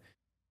 but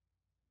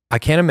I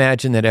can't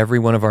imagine that every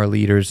one of our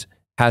leaders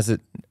has it,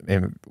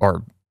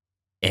 or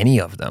any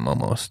of them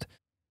almost,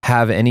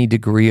 have any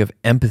degree of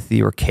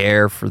empathy or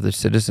care for the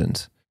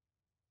citizens.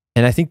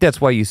 And I think that's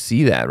why you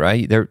see that,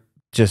 right? They're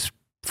just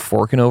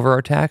forking over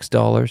our tax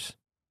dollars.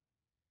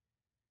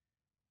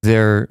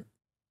 They're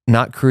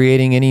not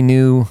creating any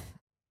new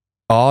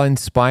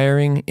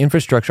awe-inspiring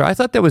infrastructure. I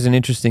thought that was an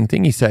interesting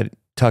thing he said,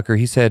 Tucker.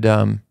 He said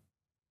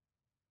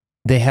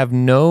they have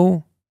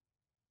no,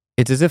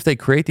 it's as if they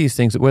create these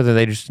things, whether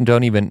they just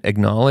don't even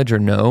acknowledge or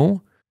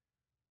know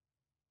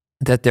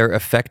that they're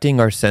affecting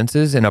our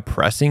senses and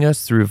oppressing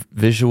us through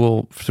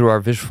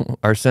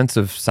our sense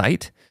of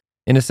sight,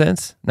 in a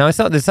sense. Now,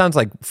 this sounds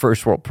like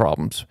first world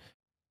problems,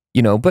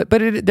 but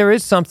there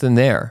is something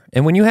there.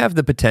 And when you have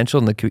the potential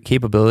and the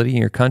capability, and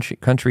your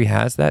country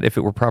has that, if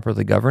it were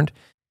properly governed,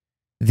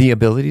 the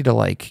ability to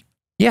like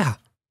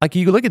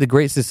you look at the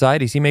great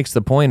societies, he makes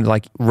the point,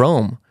 like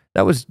Rome,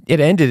 it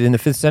ended in the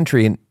 5th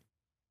century. And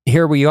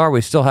here we are,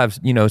 we still have,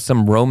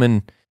 some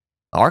Roman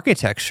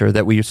architecture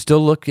that we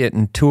still look at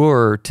and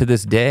tour to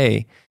this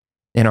day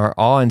and are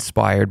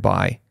awe-inspired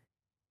by.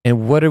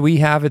 And what do we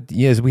have?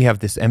 We have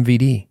this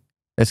MVD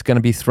that's going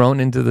to be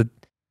thrown into the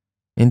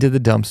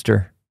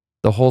dumpster,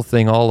 the whole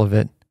thing, all of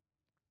it.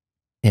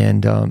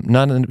 And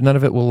none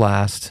of it will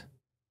last.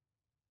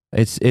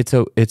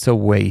 It's a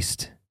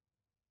waste.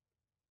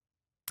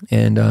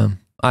 And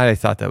I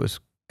thought that was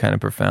kind of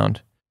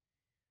profound.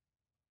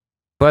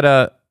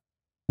 But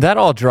that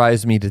all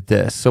drives me to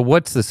this. So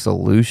what's the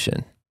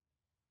solution?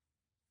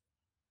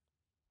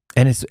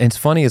 And it's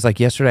funny, is like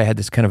yesterday I had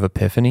this kind of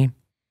epiphany.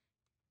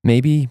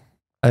 Maybe,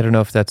 I don't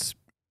know if that's,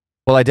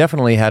 well, I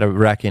definitely had a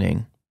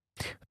reckoning.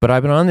 But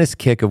I've been on this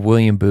kick of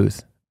William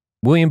Booth.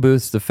 William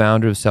Booth's the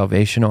founder of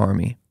Salvation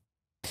Army.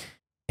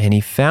 And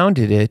he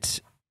founded it,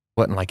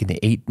 in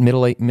the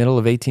middle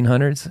of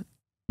 1800s, in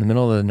the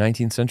middle of the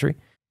 19th century.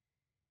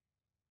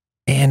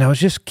 And I was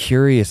just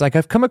curious. Like,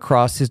 I've come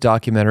across his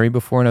documentary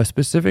before, and I was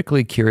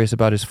specifically curious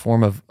about his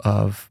form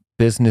of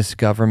business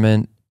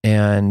government.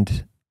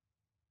 And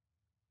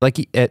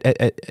like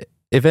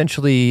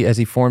eventually, as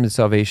he formed the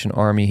Salvation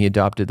Army, he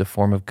adopted the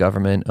form of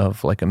government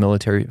of like a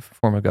military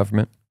form of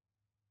government.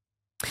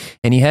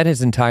 And he had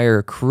his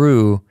entire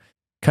crew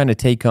kind of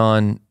take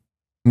on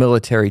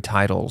military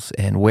titles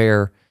and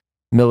wear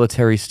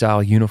military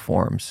style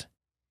uniforms.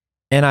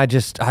 And I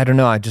don't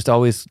know, I just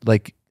always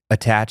like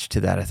attached to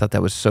that. I thought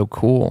that was so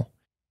cool.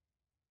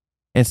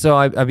 And so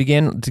I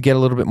began to get a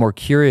little bit more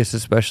curious,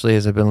 especially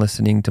as I've been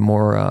listening to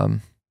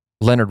more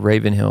Leonard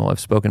Ravenhill. I've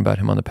spoken about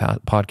him on the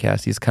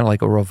podcast. He's kind of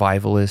like a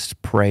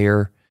revivalist,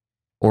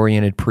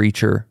 prayer-oriented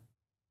preacher,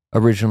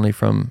 originally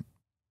from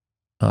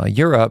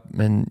Europe,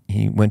 and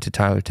he went to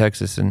Tyler,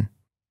 Texas, and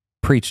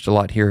preached a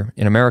lot here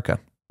in America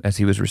as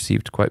he was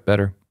received quite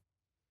better.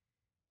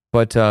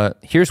 But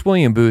here's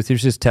William Booth.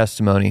 Here's his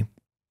testimony.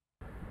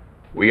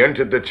 We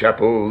entered the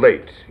chapel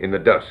late in the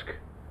dusk.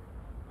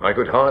 I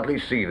could hardly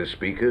see the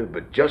speaker,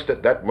 but just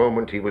at that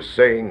moment he was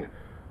saying,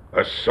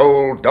 "A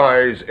soul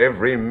dies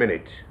every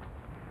minute."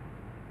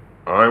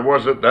 I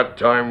was at that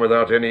time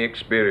without any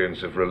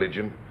experience of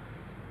religion,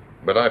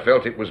 but I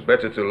felt it was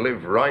better to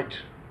live right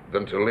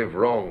than to live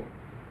wrong,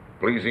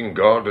 pleasing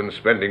God and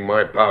spending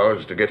my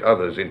powers to get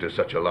others into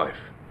such a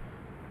life.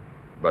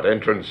 But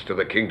entrance to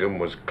the kingdom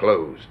was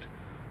closed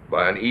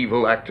by an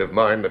evil act of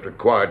mine that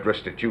required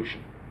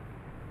restitution.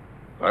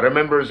 I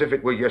remember as if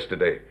it were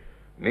yesterday,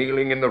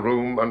 kneeling in the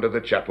room under the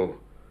chapel,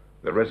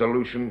 the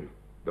resolution,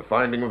 the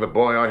finding of the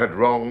boy I had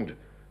wronged,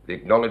 the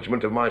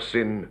acknowledgement of my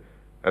sin,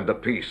 and the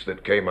peace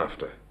that came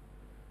after.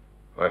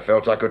 I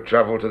felt I could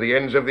travel to the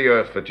ends of the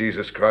earth for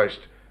Jesus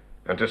Christ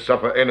and to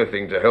suffer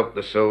anything to help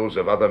the souls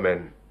of other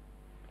men.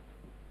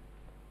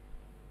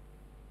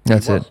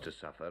 That's it.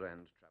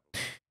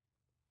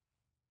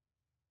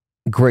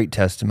 Great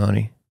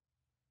testimony.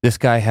 This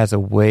guy has a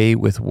way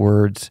with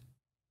words.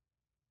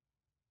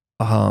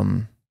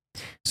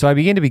 So I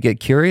began to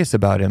get curious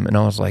about him, and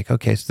I was like,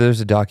 okay, so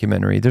there's a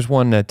documentary. There's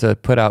one that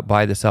put out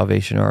by the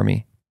Salvation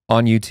Army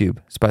on YouTube.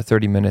 It's about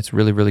 30 minutes,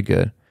 really, really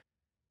good.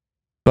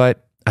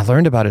 But I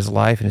learned about his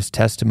life and his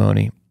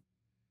testimony.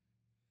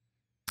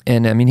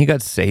 And I mean, he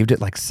got saved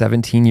at like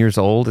 17 years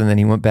old, and then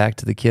he went back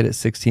to the kid at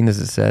 16, as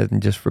it said,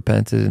 and just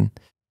repented. And,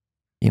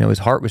 you know, his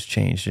heart was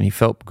changed and he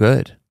felt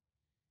good.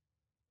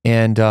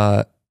 And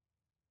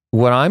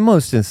what I'm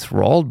most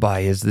enthralled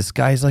by is this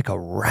guy's like a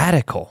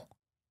radical.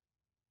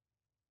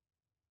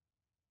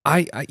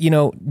 You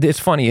know, it's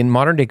funny, in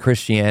modern day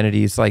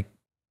Christianity, it's like,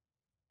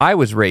 I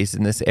was raised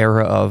in this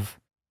era of,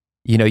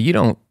 you know,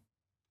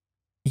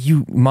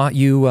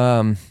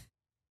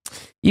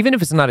 even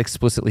if it's not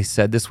explicitly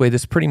said this way,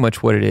 that's pretty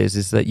much what it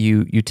is that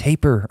you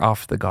taper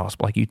off the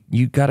gospel. Like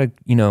you gotta,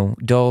 you know,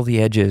 dull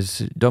the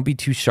edges. Don't be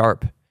too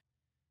sharp.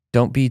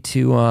 Don't be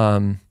too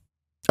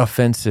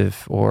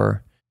offensive.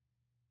 Or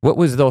what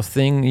was the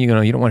thing, you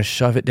know, you don't want to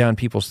shove it down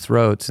people's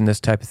throats and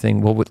this type of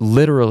thing. Well,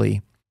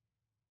 literally,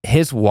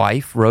 his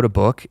wife wrote a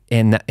book,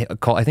 and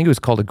I think it was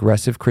called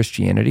Aggressive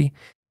Christianity,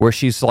 where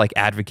she's like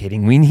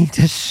advocating, we need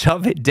to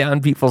shove it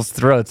down people's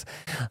throats,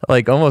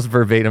 like almost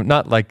verbatim,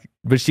 not like,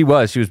 but she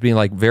was being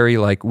like very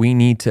like, we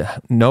need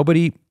to,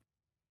 nobody,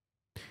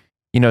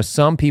 you know,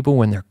 some people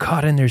when they're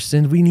caught in their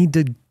sins, we need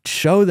to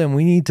show them,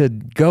 we need to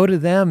go to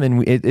them.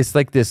 And it's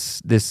like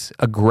this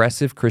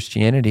aggressive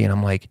Christianity. And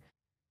I'm like,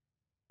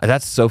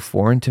 that's so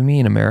foreign to me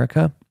in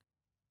America.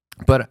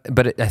 But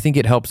I think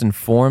it helps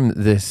inform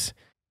this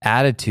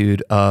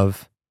attitude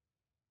of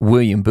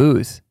William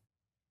Booth.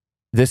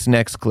 This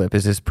next clip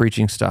is his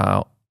preaching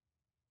style.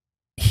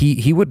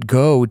 He would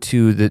go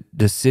to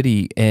the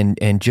city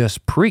and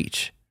just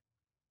preach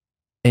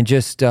and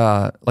just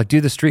like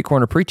do the street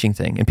corner preaching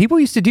thing. And people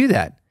used to do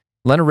that.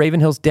 Leonard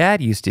Ravenhill's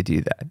dad used to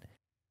do that.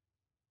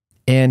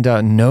 And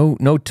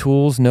no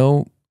tools,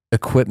 no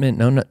equipment,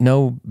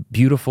 no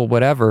beautiful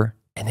whatever.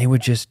 And they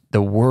would just,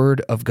 the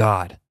word of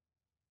God.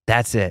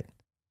 That's it.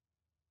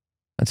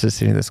 Let's just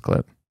see this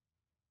clip.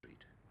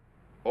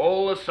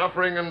 All the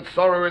suffering and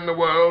sorrow in the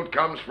world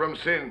comes from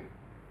sin.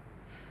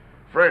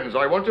 Friends,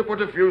 I want to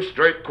put a few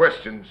straight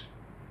questions.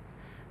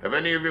 Have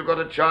any of you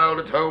got a child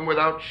at home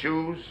without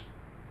shoes?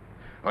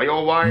 Are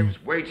your wives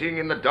waiting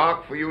in the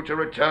dark for you to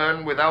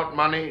return without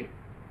money?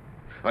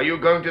 Are you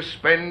going to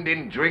spend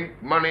in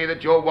drink money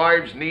that your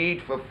wives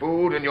need for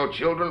food and your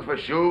children for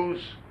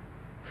shoes?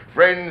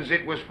 Friends,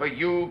 it was for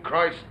you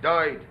Christ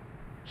died.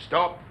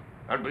 Stop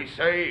and be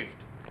saved.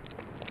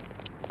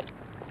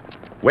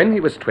 When he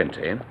was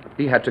 20,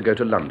 he had to go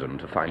to London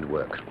to find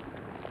work.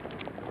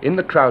 In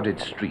the crowded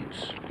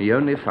streets, he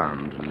only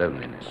found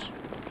loneliness.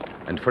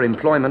 And for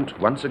employment,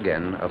 once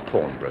again, a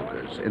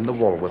pawnbroker's in the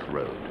Walworth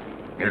Road.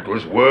 It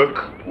was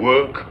work,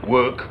 work,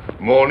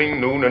 work,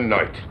 morning, noon, and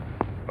night.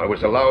 I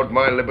was allowed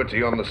my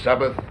liberty on the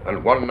Sabbath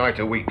and one night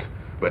a week,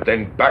 but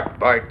then back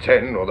by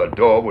 10 or the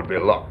door would be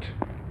locked.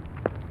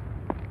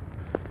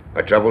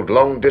 I travelled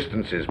long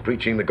distances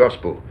preaching the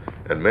gospel,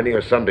 and many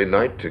a Sunday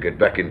night, to get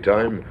back in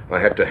time, I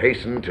had to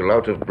hasten till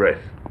out of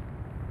breath.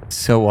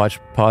 So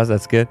pause,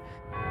 that's good.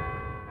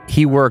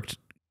 He worked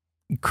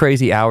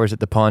crazy hours at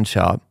the pawn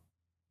shop,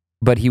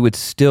 but he would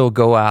still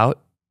go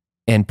out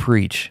and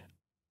preach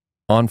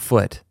on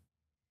foot.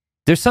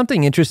 There's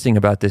something interesting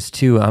about this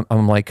too.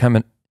 I'm like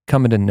coming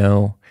to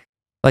know,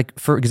 like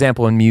for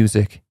example, in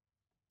music,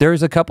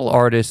 there's a couple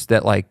artists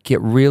that like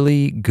get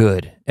really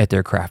good at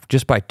their craft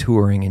just by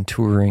touring,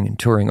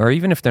 or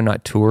even if they're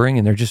not touring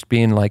and they're just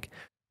being like,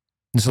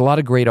 there's a lot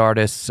of great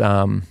artists.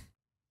 I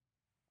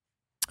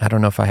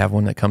don't know if I have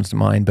one that comes to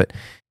mind, but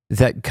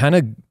that kind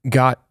of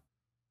got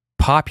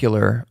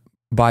popular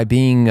by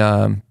being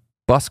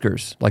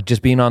buskers, like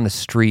just being on the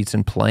streets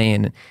and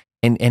playing.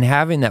 and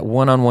having that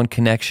one-on-one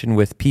connection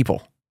with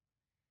people.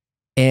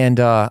 And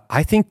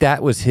I think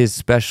that was his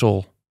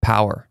special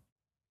power.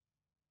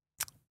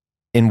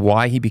 And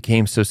why he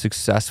became so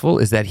successful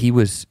is that he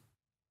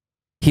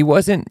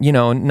wasn't,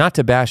 not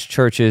to bash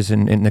churches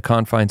and in the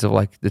confines of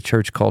like the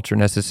church culture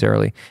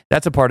necessarily.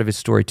 That's a part of his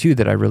story too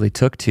that I really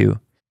took to,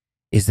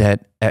 is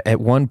that at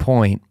one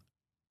point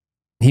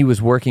he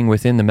was working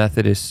within the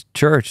Methodist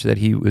church that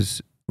he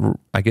was,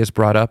 I guess,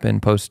 brought up in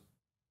post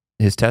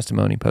his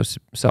testimony, post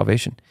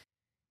salvation.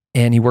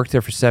 And he worked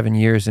there for 7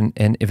 years, and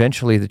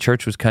eventually the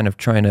church was kind of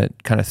trying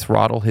to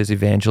throttle his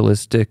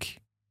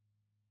evangelistic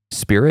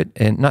spirit,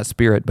 and not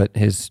spirit, but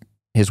his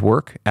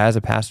work as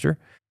a pastor.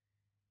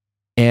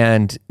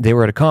 And they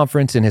were at a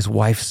conference, and his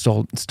wife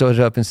stood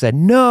up and said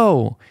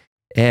no,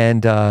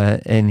 and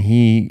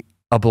he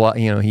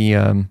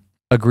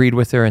agreed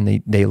with her,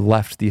 and they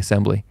left the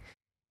assembly,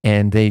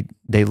 and they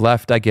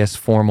left, I guess,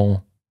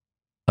 formal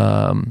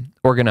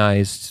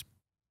organized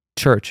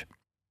church.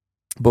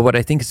 But what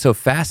I think is so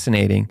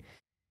fascinating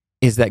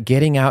is that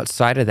getting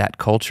outside of that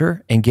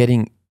culture and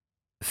getting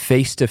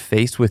face to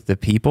face with the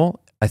people,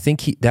 I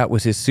think that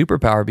was his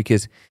superpower,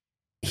 because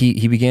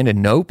he began to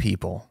know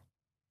people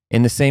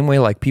in the same way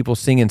like people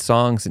singing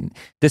songs. And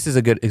this is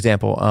a good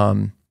example.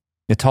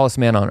 The Tallest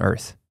Man on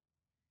Earth.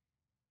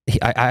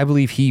 I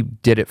believe he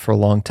did it for a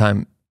long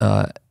time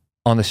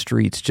on the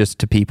streets, just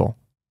to people.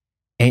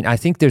 And I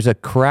think there's a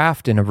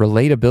craft and a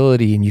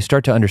relatability, and you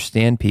start to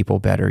understand people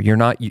better. You're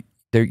not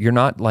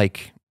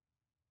like,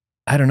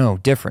 I don't know,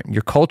 different.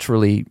 You're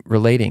culturally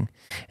relating.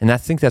 And I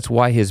think that's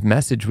why his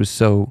message was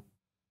so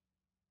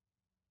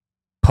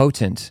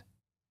potent,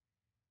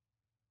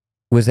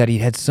 was that he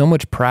had so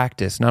much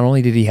practice. Not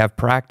only did he have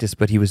practice,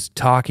 but he was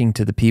talking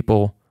to the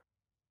people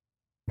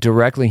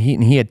directly.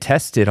 He had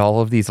tested all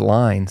of these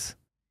lines,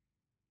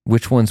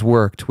 which ones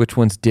worked, which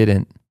ones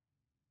didn't,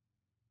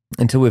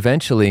 until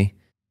eventually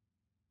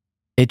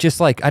it just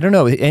like, I don't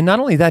know. And not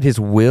only that, his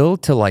will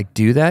to like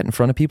do that in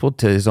front of people,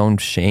 to his own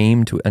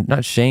shame,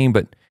 not shame,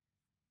 but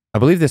I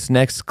believe this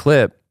next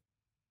clip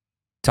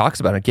talks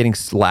about it, getting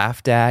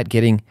laughed at,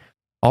 getting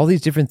all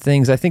these different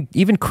things. I think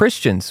even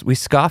Christians, we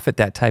scoff at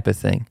that type of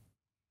thing,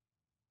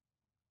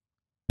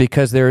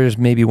 because there is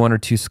maybe one or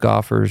two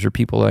scoffers or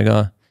people like,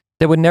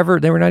 they were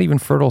not even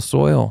fertile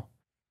soil.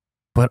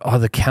 But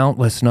the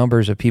countless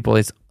numbers of people,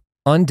 it's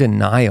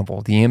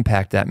undeniable the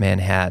impact that man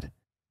had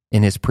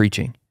in his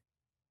preaching,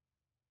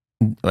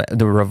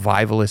 the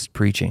revivalist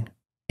preaching.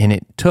 And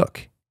it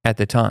took at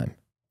the time.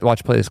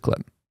 Play this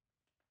clip.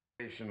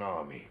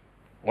 Army.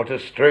 What a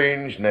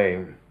strange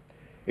name.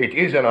 It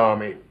is an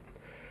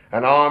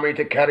army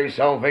to carry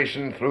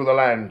salvation through the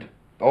land,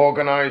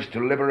 organized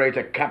to liberate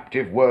a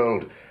captive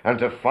world and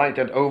to fight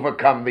and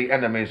overcome the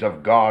enemies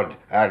of God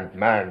and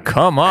man.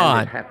 Come on.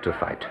 And it had to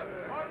fight.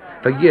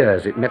 For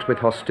years it met with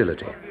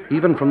hostility,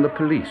 even from the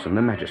police and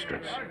the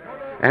magistrates,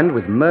 and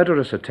with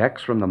murderous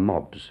attacks from the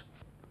mobs.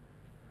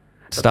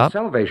 Stop. But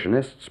the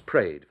Salvationists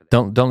prayed.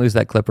 Don't lose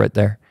that clip right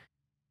there.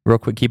 Real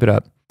quick, keep it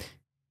up.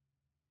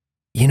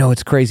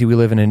 It's crazy. We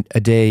live in a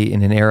day,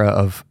 in an era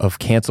of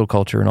cancel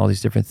culture and all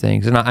these different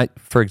things. And I,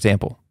 for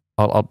example,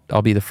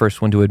 I'll be the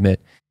first one to admit,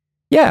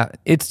 yeah,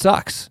 it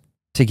sucks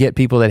to get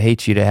people that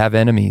hate you, to have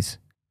enemies,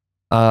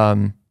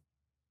 to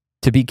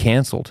be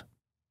canceled,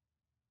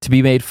 to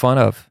be made fun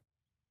of.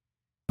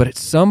 But at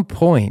some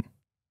point,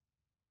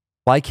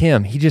 like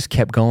him, he just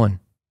kept going.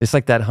 It's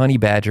like that honey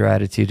badger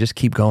attitude. Just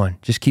keep going.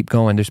 Just keep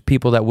going. There's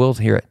people that will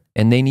hear it,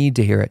 and they need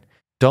to hear it.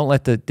 Don't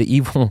let the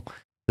evil,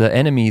 the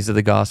enemies of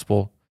the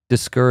gospel,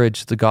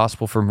 discourage the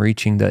gospel from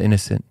reaching the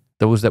innocent,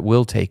 those that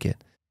will take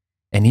it.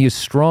 And he is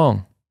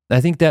strong.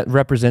 I think that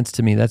represents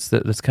to me, that's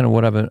kind of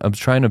what I'm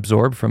trying to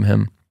absorb from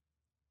him.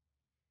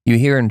 You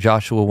hear in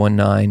Joshua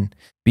 1:9,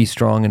 be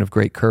strong and of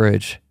great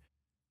courage,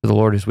 for the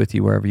Lord is with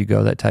you wherever you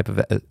go, that type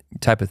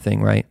of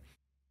thing, right?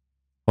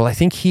 Well, I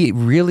think he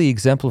really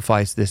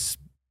exemplifies this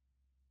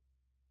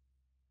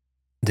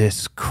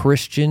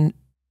Christian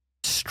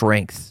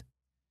strength,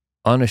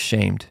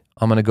 unashamed.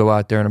 I'm going to go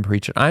out there and I'm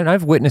preaching.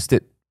 I've witnessed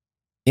it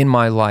in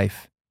my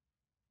life.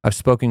 I've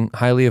spoken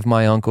highly of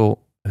my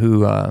uncle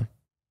who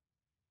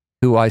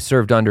I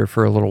served under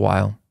for a little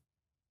while.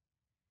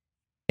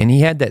 And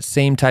he had that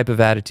same type of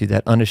attitude,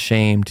 that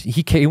unashamed.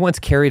 He once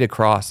carried a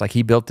cross, like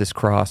he built this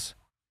cross.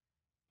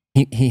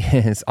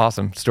 It's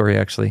awesome story,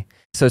 actually.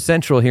 So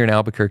Central here in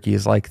Albuquerque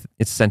is like,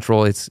 it's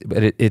central. It's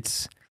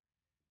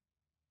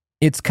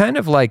kind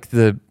of like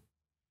the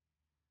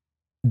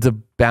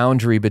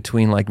boundary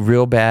between like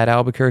real bad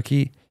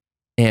Albuquerque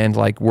and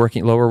like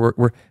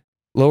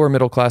lower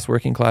middle class,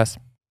 working class.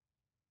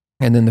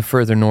 And then the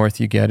further north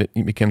you get,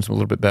 it becomes a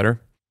little bit better.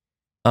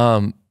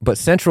 But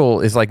Central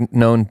is like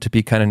known to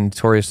be kind of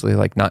notoriously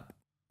like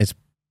it's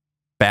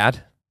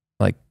bad,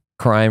 like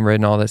crime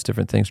ridden, all those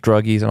different things,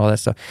 druggies and all that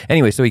stuff.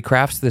 Anyway, so he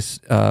crafts this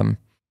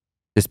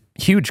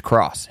huge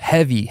cross,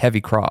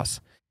 heavy cross.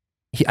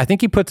 I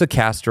think he puts a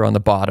caster on the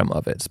bottom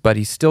of it, but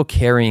he's still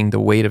carrying the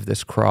weight of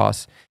this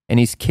cross, and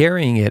he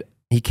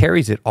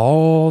carries it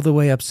all the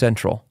way up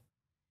Central.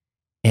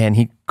 And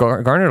he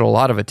garnered a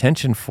lot of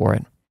attention for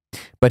it.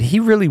 But he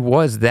really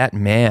was that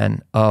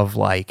man of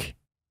like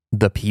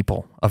the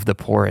people, of the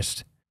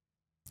poorest.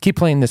 Keep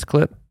playing this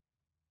clip.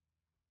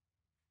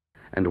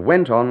 And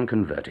went on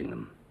converting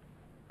them.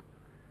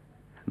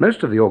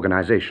 Most of the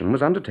organization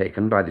was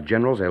undertaken by the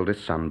general's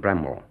eldest son,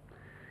 Bramwell.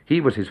 He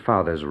was his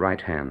father's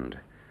right hand,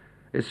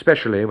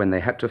 especially when they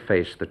had to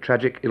face the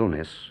tragic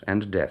illness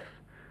and death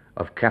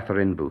of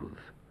Catherine Booth.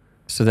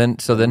 So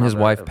then his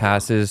wife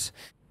passes,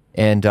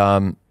 and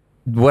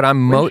what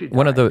I'm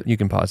you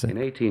can pause it. In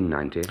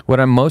 1890, what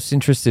I'm most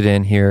interested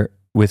in here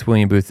with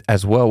William Booth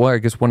as well, I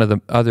guess one of the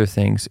other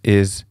things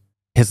is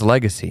his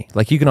legacy.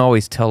 Like, you can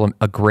always tell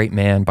a great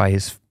man by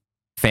his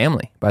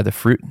family, by the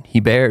fruit he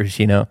bears,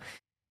 you know.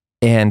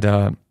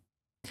 And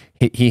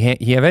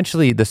he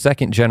eventually, the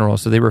second general,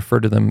 so they refer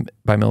to them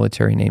by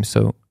military names.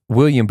 So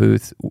William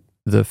Booth,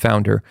 the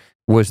founder,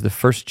 was the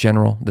first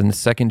general. Then the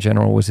second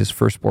general was his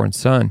firstborn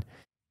son,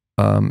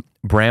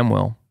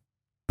 Bramwell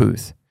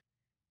Booth.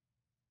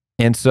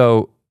 And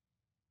so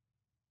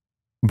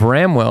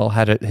Bramwell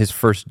had his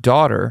first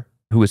daughter,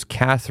 who was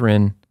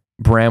Catherine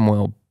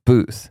Bramwell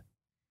Booth.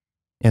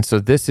 And so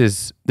this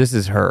is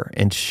her,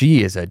 and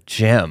she is a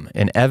gem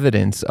and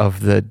evidence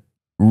of the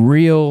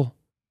real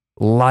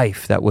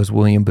life that was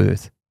William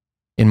Booth,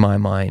 in my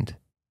mind.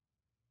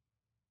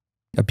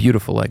 A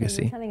beautiful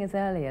legacy. You were telling us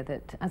earlier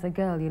that as a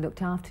girl you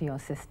looked after your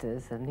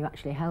sisters and you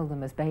actually held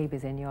them as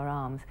babies in your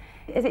arms.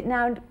 Is it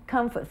now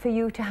comfort for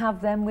you to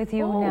have them with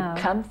you now?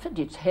 Comfort,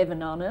 it's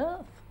heaven on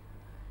earth.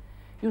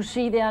 You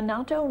see, they are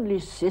not only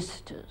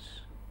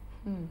sisters,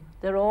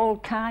 there are all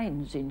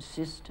kinds in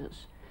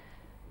sisters,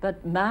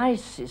 but my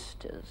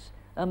sisters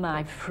are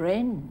my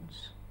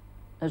friends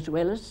as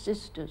well as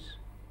sisters.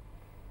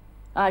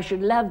 I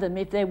should love them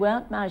if they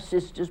weren't my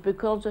sisters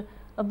because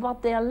of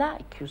what they're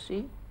like, you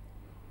see.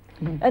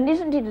 And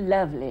isn't it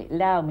lovely,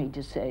 allow me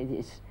to say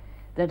this,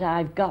 that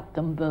I've got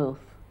them both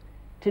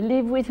to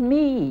live with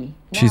me.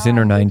 She's in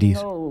her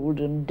 90s. Old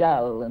and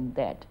dull and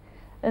that.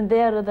 And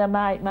there are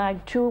my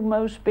two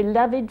most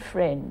beloved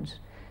friends,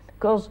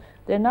 because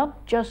they're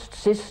not just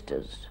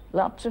sisters.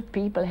 Lots of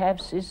people have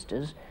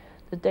sisters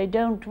that they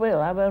don't,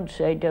 well, I won't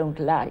say don't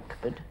like,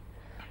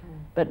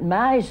 but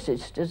my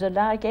sisters are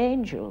like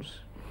angels.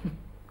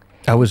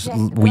 I was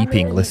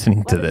weeping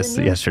listening to this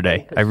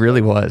yesterday. I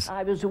really was.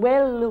 I was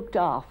well looked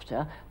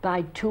after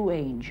by two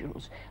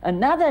angels.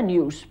 Another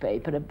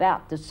newspaper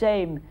about the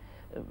same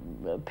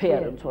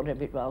appearance,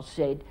 whatever it was,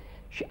 said,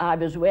 I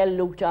was well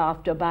looked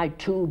after by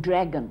two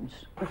dragons.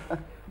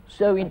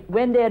 So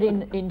when they're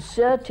in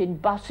certain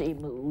bossy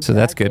moods, so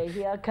that's good.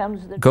 Here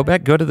comes the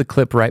go to the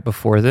clip right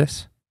before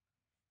this.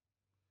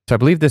 So I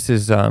believe this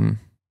is, I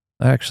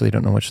actually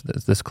don't know which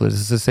this clip is.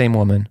 It's the same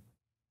woman.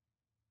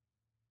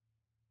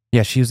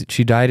 Yeah,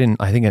 she died in,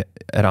 I think,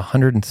 at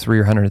 103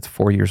 or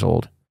 104 years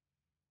old.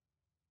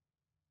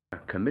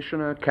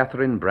 Commissioner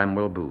Catherine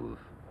Bramwell Booth.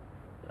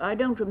 I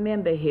don't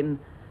remember him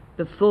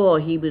before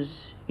he was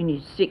in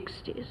his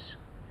 60s,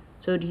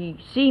 so he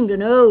seemed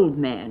an old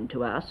man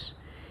to us,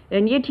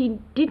 and yet he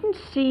didn't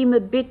seem a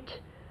bit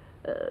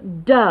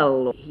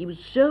dull. He was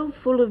so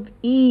full of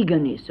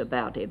eagerness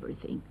about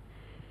everything.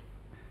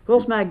 Of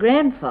course, my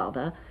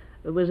grandfather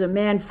was a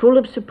man full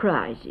of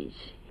surprises.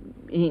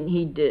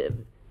 He'd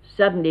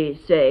suddenly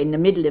say in the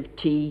middle of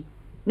tea,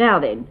 now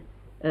then,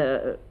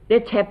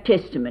 let's have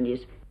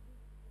testimonies.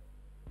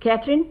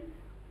 Catherine,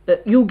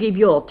 you give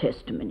your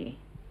testimony.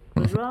 It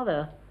was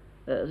rather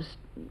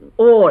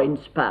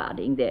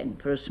awe-inspiring then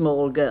for a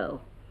small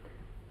girl.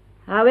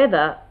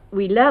 However,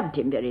 we loved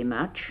him very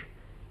much,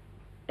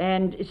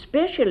 and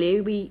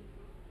especially we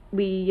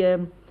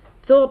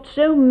thought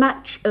so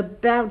much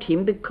about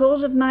him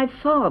because of my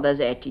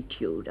father's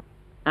attitude.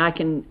 I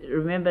can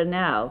remember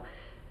now,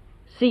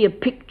 see a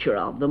picture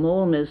of them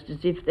almost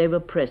as if they were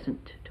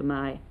present to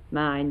my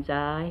mind's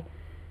eye.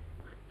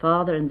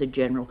 Father and the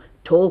general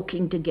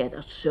talking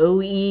together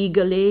so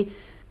eagerly,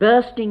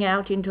 bursting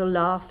out into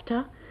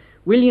laughter.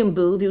 William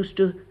Booth used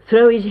to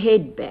throw his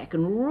head back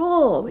and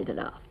roar with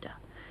laughter.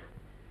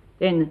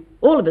 Then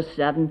all of a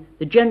sudden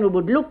the general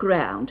would look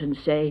round and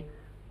say,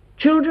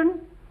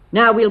 children,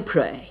 now we'll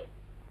pray.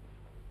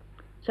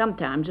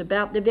 Sometimes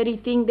about the very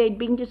thing they'd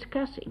been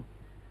discussing.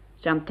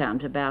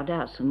 Sometimes about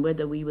us and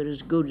whether we were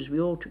as good as we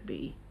ought to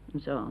be,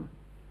 and so on.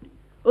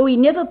 Oh, he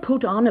never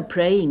put on a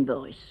praying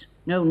voice.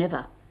 No,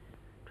 never.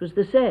 It was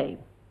the same.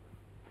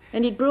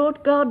 And it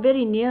brought God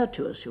very near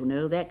to us, you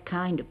know, that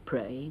kind of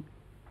praying.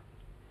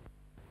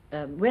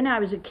 When I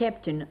was a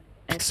captain...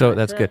 So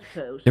that's good.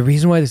 The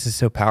reason why this is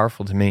so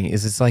powerful to me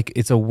is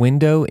it's a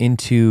window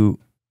into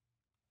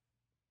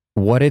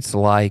what it's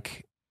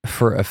like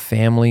for a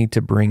family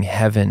to bring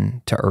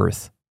heaven to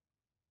earth.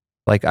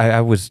 Like I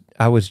was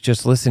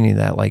just listening to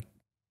that. Like,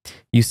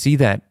 you see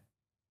that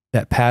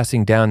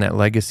passing down, that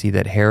legacy,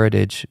 that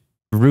heritage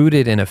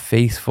rooted in a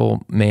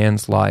faithful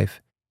man's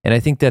life. And I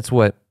think that's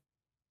what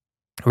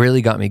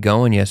really got me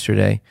going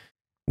yesterday,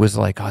 was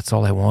like, oh, that's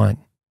all I want.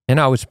 And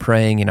I was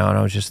praying, and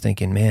I was just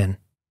thinking, man,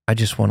 I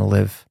just want to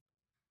live,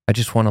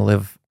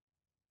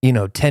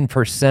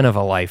 10% of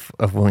a life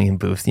of William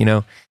Booth,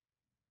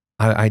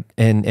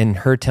 and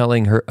her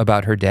telling her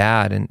about her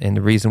dad and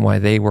the reason why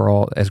they were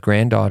all, as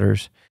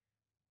granddaughters,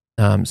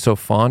 so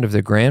fond of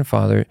their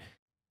grandfather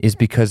is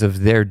because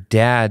of their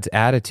dad's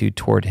attitude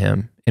toward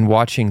him, and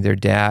watching their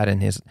dad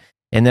and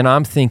then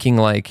I'm thinking,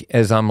 like,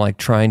 as I'm like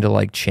trying to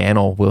like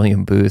channel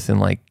William Booth and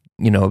like,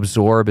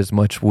 absorb as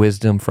much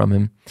wisdom from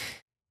him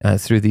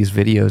through these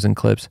videos and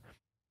clips.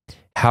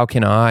 How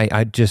can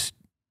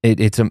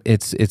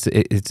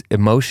it's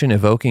emotion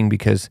evoking,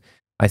 because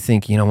I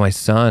think, my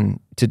son,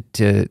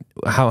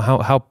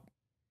 how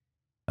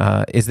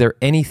is there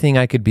anything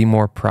I could be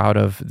more proud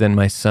of than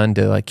my son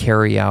to like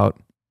carry out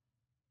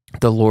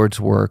the Lord's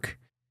work,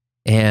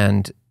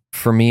 and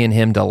for me and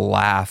him to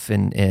laugh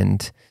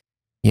and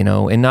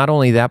not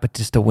only that, but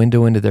just a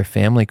window into their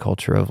family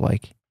culture of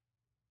like.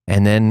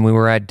 And then we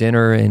were at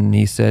dinner and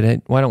he said,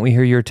 "Hey, why don't we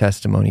hear your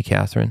testimony,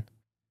 Catherine?"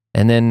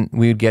 And then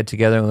we would get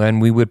together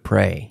and we would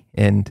pray.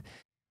 And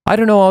I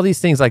don't know, all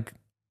these things, like,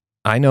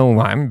 I know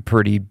I'm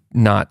pretty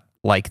not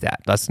like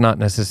that. That's not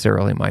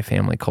necessarily my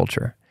family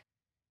culture.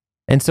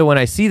 And so when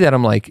I see that,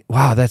 I'm like,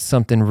 wow, that's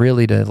something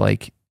really to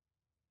like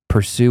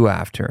pursue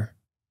after.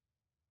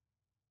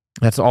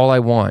 That's all I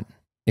want,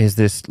 is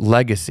this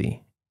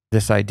legacy,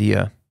 this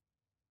idea.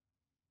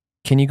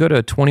 Can you go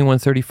to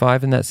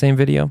 2135 in that same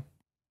video?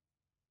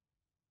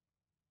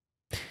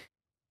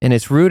 And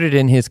it's rooted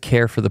in his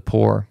care for the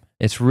poor.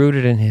 It's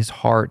rooted in his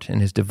heart and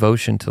his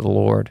devotion to the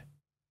Lord,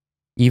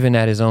 even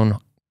at his own,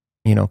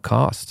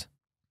 cost.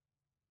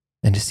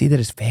 And to see that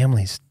his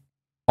family's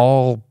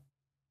all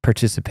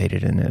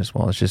participated in it as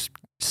well, it's just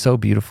so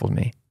beautiful to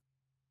me.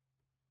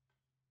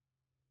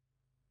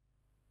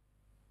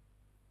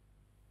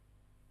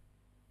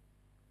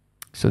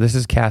 So this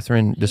is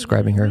Catherine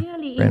describing her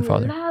really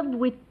grandfather. In love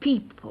with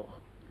people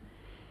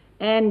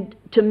and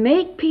to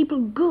make people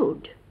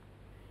good.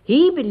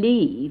 He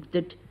believed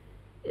that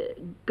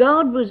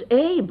God was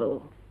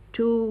able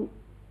to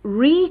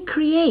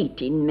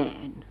recreate in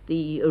man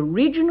the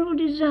original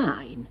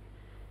design,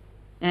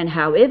 and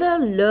however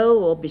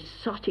low or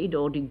besotted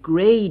or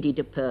degraded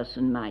a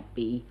person might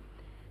be,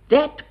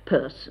 that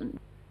person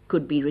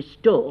could be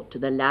restored to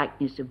the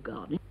likeness of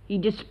God. He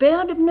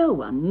despaired of no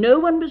one. No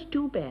one was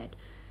too bad.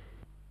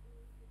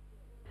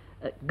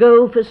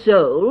 Go for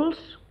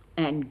souls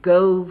and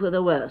go for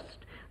the worst.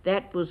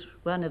 That was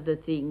one of the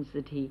things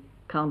that he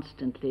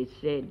constantly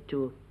said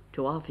to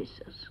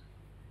officers.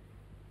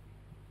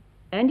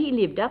 And he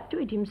lived up to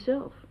it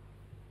himself.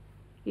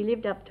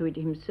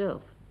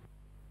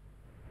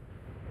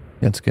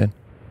 That's good.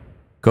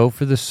 Go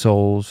for the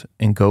souls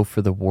and go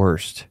for the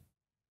worst.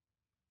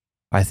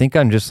 I think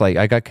I'm just like,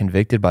 I got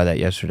convicted by that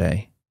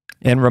yesterday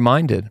and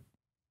reminded.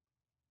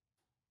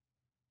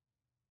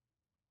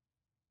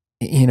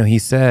 He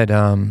said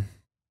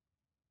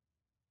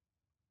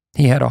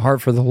he had a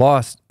heart for the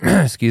lost.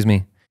 Excuse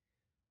me.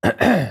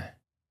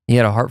 He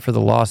had a heart for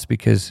the lost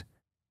because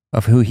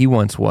of who he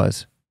once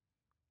was.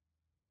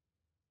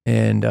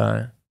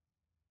 And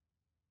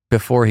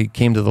before he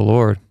came to the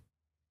Lord.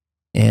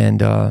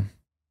 And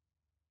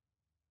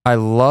I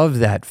love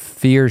that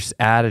fierce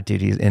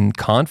attitude and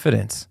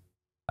confidence.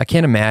 I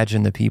can't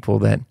imagine the people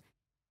that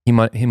he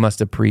must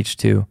have preached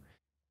to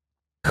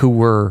who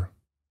were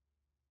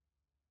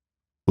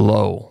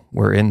low,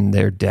 were in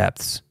their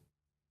depths,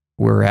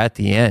 were at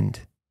the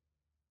end.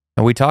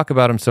 And we talk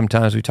about them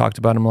sometimes. We talked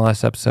about them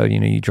last episode.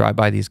 You drive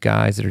by these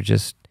guys that are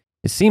just,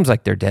 it seems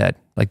like they're dead,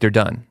 like they're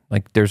done,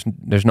 like there's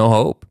no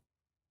hope.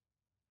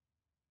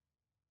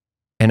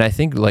 And I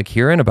think like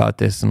hearing about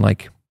this and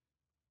like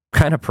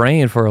kind of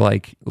praying for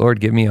like, Lord,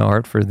 give me a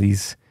heart for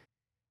these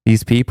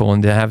people,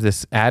 and to have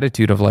this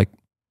attitude of like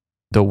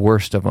the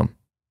worst of them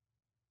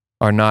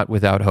are not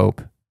without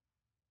hope.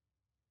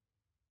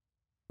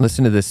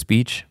 Listen to this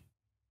speech.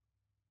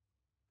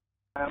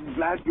 I'm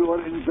glad you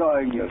are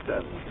enjoying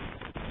yourself.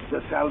 The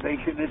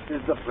Salvationist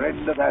is the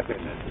friend of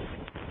happiness.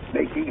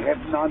 Making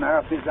heaven on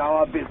earth is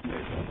our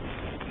business.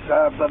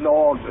 Serve the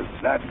Lord with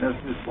gladness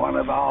is one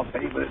of our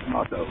favorite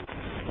mottos.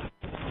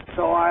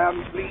 So I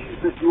am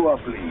pleased that you are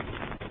pleased.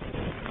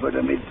 But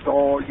amidst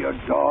all your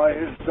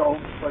joys,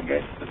 don't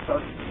forget the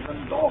sons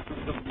and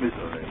daughters of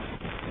misery.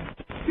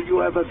 Do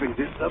you ever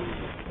visit them?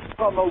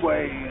 Come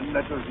away and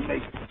let us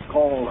make a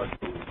call or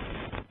two.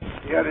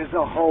 Here is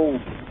a home,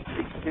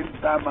 fixed in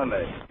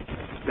family.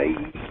 They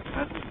eat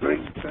and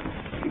drink and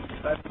sleep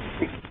and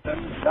kick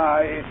and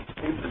die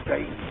in the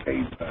same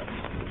chamber.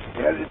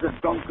 Here is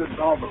a drunken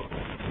novel,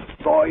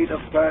 void of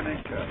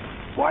furniture,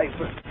 wife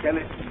a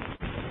skeleton,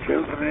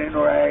 children in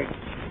rags,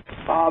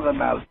 father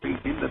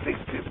maltreating the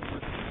victims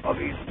of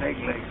his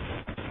neglect.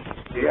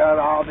 Here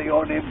are the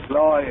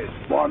unemployed,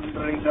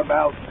 wandering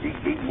about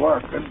seeking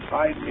work and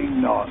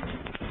finding none.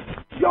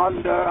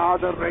 Yonder are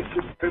the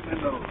wretched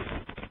criminals,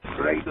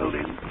 cradled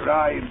in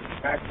crime,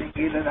 passing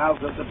in and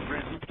out of the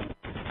prison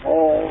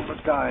all the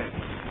time.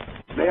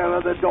 There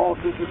are the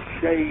daughters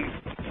of shame,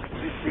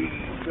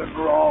 deceived and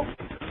wronged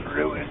and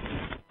ruined,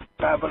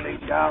 traveling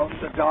down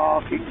the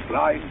dark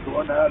incline to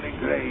an early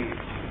grave.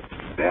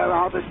 There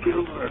are the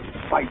children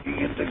fighting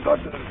in the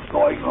gutters,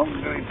 going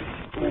hungry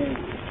to school.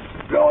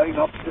 growing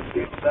up to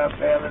fill their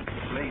parents'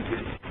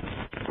 places.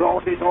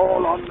 Brought it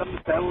all on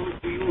themselves,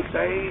 do you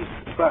say?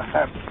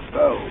 Perhaps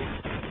so.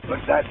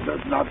 But that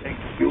does not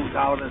excuse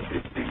our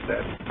assisting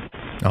them.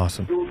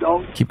 Awesome. You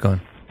don't Keep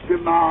going.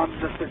 demand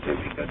a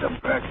certificate of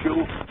virtue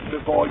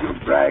before you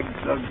drag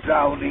the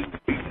drowning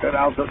creature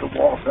out of the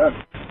water,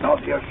 not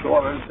the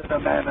assurance that a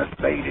man has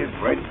paid his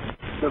rent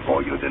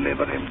before you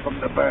deliver him from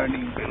the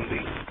burning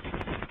building.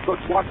 But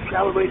what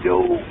shall we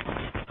do?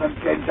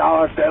 Content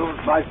ourselves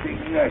by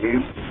singing a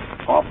hymn,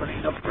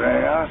 offering a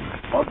prayer,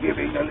 or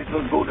giving a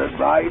little good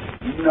advice?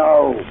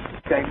 No.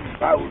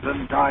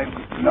 10,000 times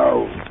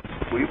no.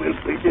 We will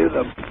pity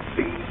them,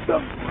 feed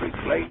them,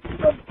 reclaim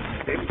them,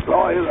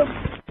 employ them.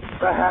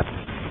 Perhaps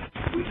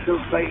we shall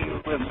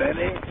fail with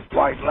many,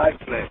 quite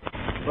likely,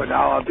 but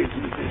our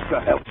business is to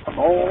help them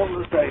all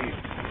the same,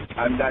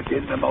 and that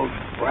in the most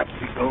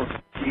practical,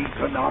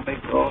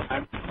 economical,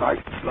 and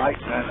Christ-like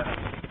manner.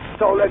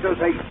 So let us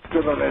haste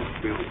to the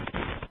rescue,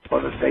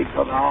 for the sake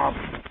of our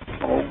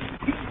own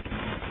peace,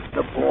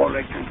 the poor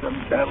wretches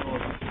themselves,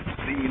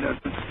 the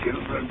innocent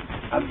children,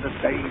 and the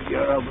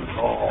Savior of us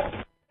all.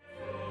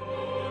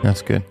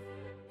 That's good.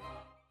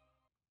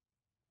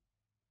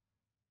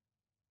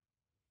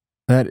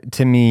 That,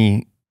 to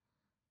me,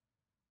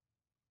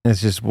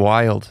 is just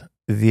wild.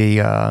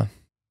 The,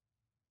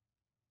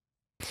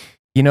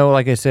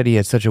 like I said, he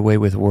had such a way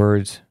with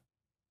words.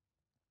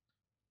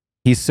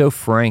 He's so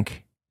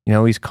frank.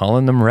 He's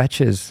calling them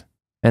wretches,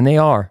 and they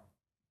are.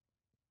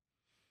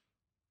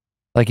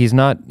 Like he's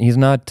not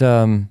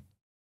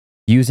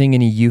using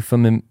any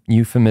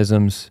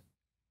euphemisms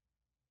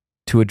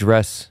to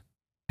address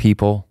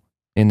people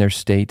in their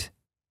state,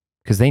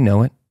 because they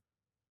know it.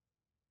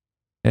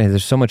 And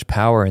there's so much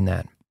power in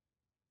that.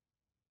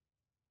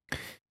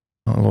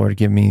 Oh, Lord,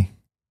 give me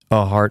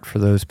a heart for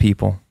those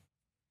people.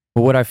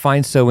 But what I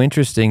find so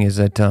interesting is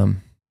that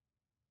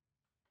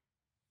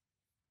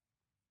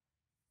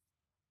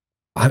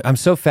I'm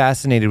so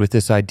fascinated with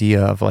this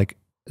idea of like,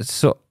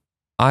 so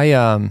I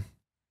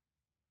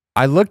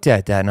looked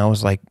at that and I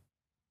was like,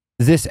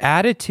 this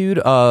attitude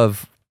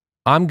of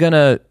I'm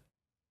gonna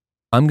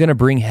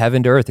bring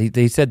heaven to earth.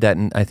 They said that,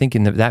 and I think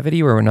in that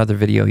video or another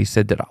video, he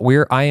said that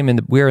we're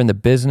in the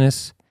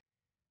business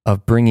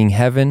of bringing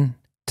heaven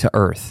to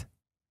earth,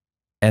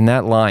 and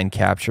that line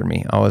captured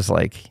me. I was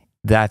like,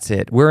 that's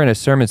it. We're in a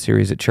sermon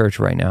series at church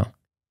right now,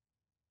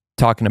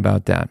 talking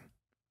about that.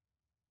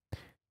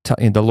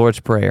 In the Lord's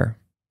Prayer,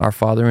 our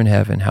Father in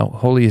heaven, how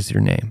holy is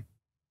your name?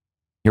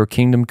 Your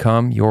kingdom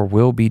come, your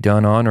will be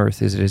done on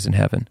earth as it is in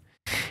heaven.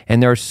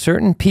 And there are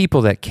certain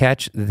people that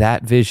catch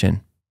that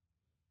vision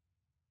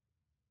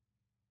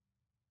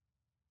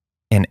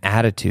and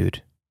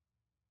attitude,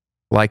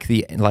 like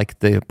the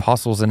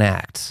apostles in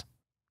Acts,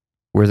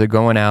 where they're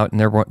going out and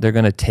they're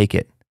going to take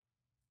it.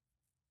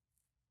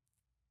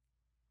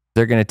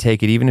 They're going to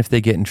take it, even if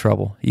they get in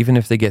trouble, even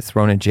if they get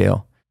thrown in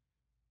jail.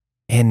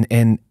 And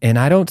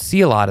I don't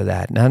see a lot of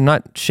that. And I'm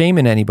not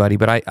shaming anybody,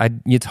 but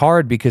it's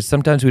hard because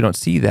sometimes we don't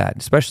see that,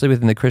 especially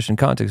within the Christian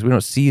context. We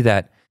don't see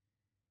that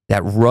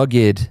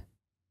rugged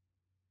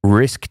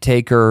risk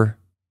taker,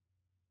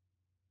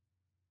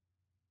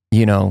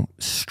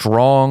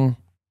 strong,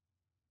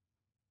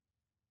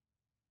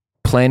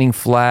 planting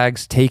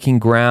flags, taking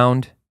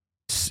ground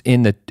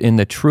in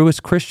the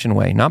truest Christian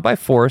way, not by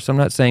force. I'm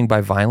not saying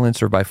by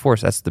violence or by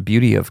force. That's the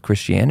beauty of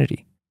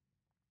Christianity.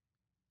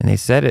 And they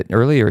said it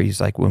earlier.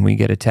 He's like, when we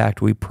get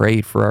attacked, we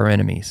prayed for our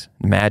enemies,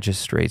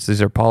 magistrates.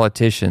 These are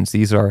politicians.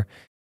 These are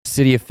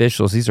city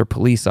officials. These are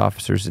police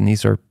officers. And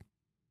these are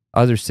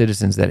other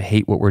citizens that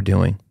hate what we're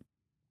doing.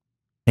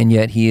 And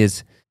yet he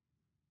is,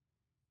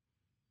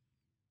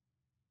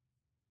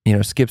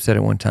 Skip said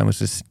it one time,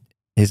 was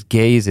his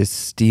gaze is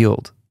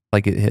steeled.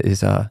 Like it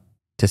is, to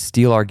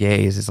steal our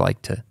gaze is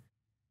like to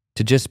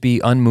just be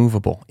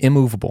unmovable,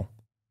 immovable.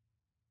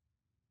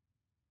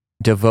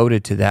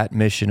 Devoted to that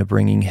mission of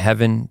bringing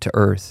heaven to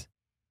earth.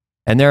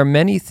 And there are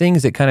many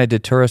things that kind of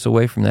deter us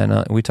away from that.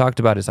 And we talked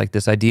about it's like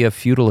this idea of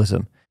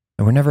feudalism,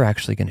 and we're never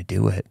actually going to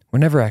do it. We're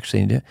never actually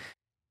going to do it.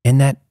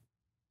 And that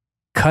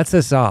cuts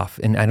us off.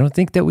 And I don't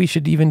think that we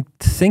should even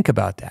think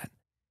about that.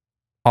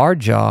 Our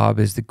job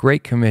is the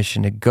Great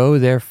Commission to go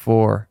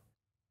therefore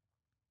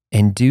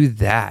and do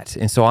that.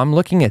 And so I'm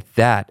looking at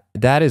that.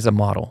 That is a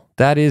model.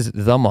 That is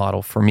the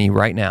model for me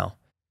right now,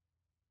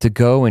 to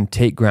go and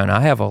take ground. I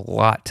have a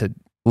lot to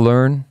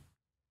learn.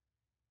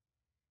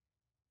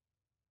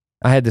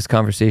 I had this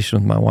conversation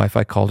with my wife.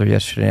 I called her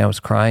yesterday. I was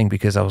crying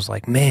because I was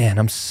like, man,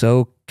 I'm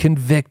so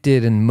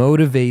convicted and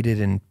motivated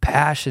and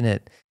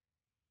passionate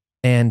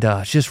and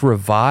just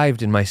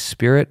revived in my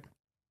spirit.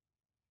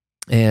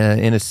 And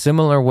in a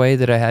similar way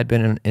that I had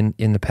been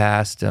in the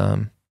past,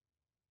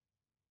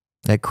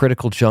 at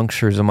critical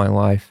junctures of my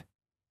life.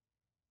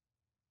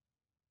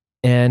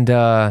 And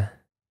I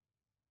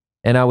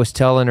was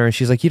telling her, and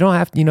she's like, you don't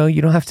have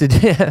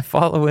to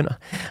follow in.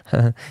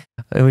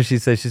 What she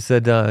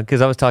said,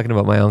 because I was talking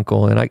about my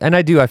uncle, and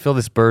I feel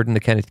this burden to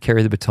kind of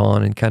carry the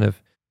baton and kind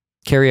of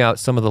carry out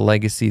some of the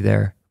legacy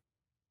there,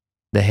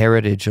 the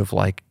heritage of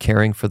like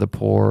caring for the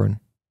poor and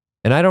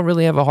And I don't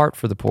really have a heart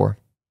for the poor,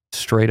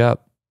 straight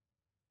up.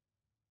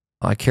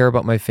 I care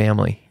about my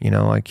family,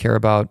 I care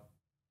about,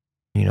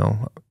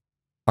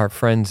 our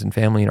friends and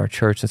family in our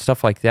church and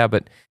stuff like that.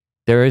 But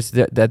there is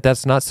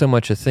that's not so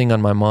much a thing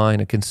on my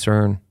mind, a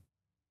concern.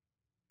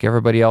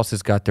 Everybody else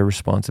has got their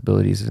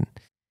responsibilities. And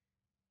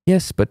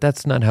yes, but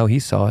that's not how he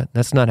saw it.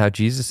 That's not how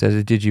Jesus says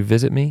it. Did you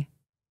visit me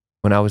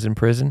when I was in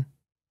prison?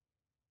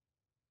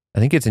 I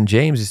think it's in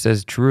James. He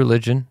says, true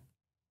religion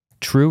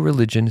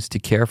is to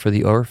care for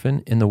the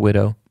orphan and the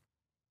widow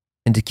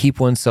and to keep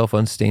oneself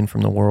unstained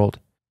from the world.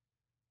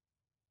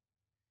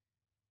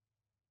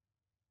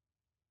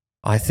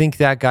 I think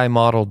that guy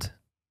modeled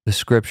the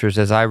scriptures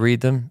as I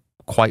read them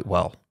quite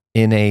well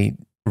in a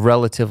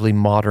relatively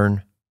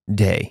modern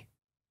day.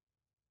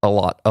 A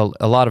lot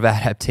of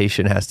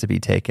adaptation has to be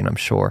taken, I'm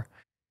sure,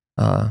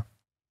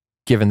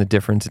 given the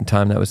difference in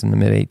time. That was in the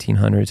mid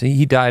 1800s.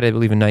 He died, I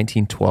believe, in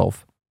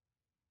 1912.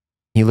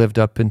 He lived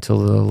up until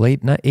the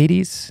late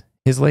 80s,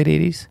 his late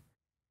 80s.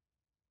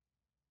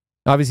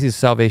 Obviously, the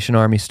Salvation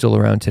Army is still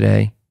around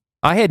today.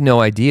 I had no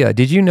idea.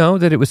 Did you know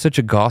that it was such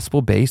a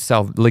gospel-based,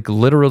 like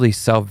literally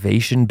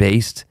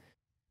salvation-based?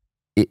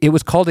 It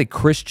was called a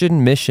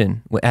Christian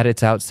mission at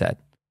its outset.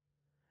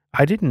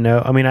 I didn't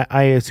know. I mean,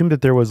 I assumed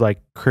that there was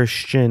like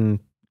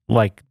Christian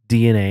like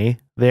DNA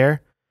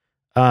there,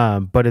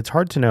 but it's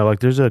hard to know. Like,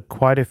 there's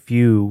quite a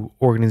few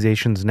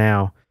organizations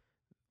now.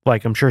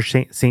 Like, I'm sure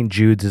St.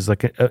 Jude's is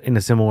like in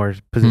a similar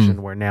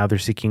position where now they're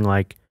seeking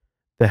like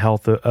the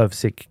health of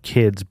sick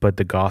kids, but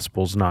the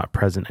gospel's not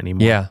present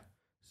anymore. Yeah.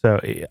 So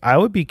I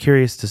would be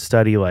curious to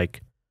study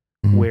like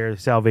where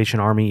Salvation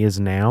Army is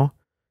now.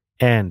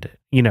 And,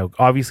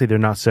 obviously they're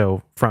not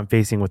so front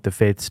facing with the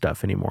faith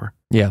stuff anymore.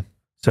 Yeah.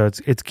 So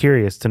it's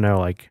curious to know,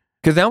 like,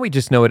 because now we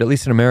just know it, at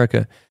least in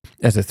America,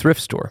 as a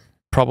thrift store.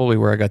 Probably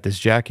where I got this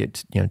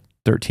jacket,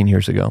 13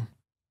 years ago.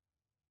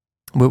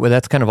 Well,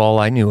 that's kind of all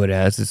I knew it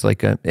as. It's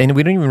like and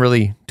we don't even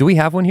really, do we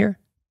have one here?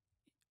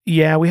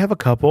 Yeah, we have a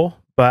couple,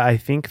 but I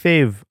think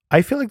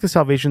I feel like the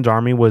Salvation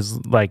Army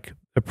was like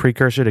a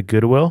precursor to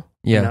Goodwill.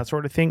 Yeah. And that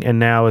sort of thing. And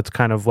now it's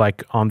kind of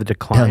like on the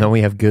decline. No,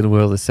 we have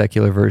Goodwill, the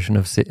secular version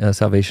of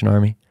Salvation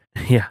Army.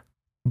 Yeah.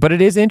 But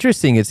it is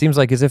interesting. It seems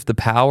like as if the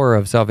power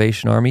of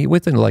Salvation Army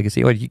within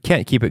legacy, you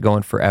can't keep it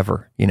going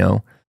forever,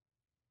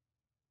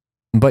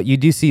 But you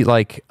do see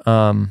like,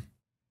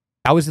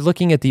 I was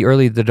looking at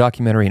the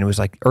documentary, and it was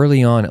like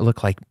early on, it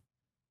looked like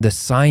the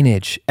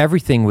signage,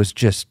 everything was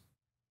just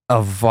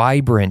a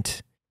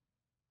vibrant,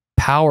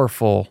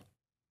 powerful,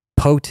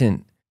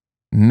 potent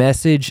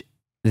message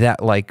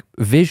that like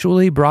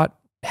visually brought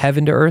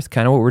heaven to earth,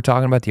 kind of what we're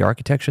talking about, the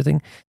architecture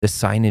thing. The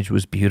signage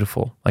was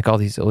beautiful. Like all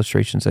these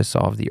illustrations I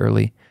saw of the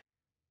early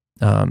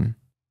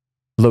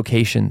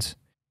locations,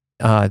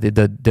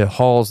 the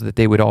halls that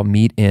they would all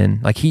meet in.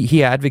 Like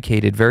he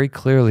advocated very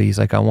clearly. He's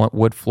like, I want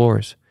wood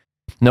floors.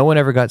 No one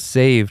ever got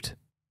saved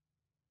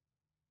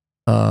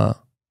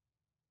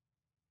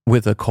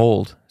with a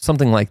cold,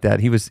 something like that.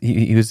 He was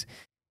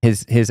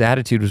his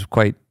attitude was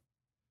quite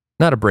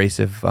not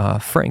abrasive,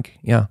 frank.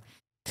 Yeah.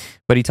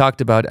 But he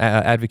talked about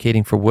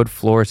advocating for wood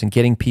floors and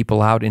getting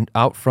people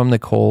out from the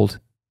cold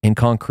in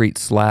concrete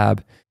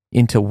slab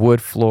into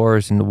wood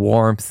floors and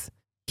warmth.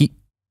 It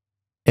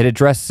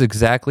addresses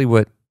exactly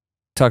what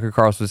Tucker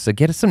Carlson said.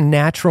 Get us some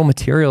natural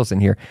materials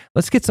in here.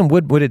 Let's get some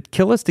wood. Would it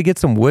kill us to get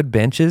some wood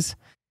benches?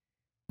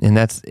 And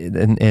that's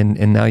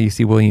and now you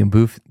see William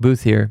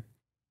Booth here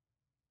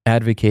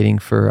advocating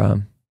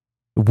for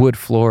wood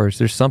floors.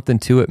 There's something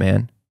to it,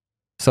 man.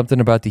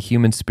 Something about the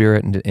human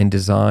spirit and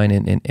design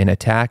and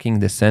attacking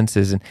the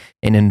senses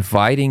and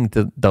inviting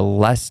the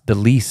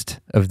least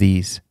of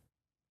these.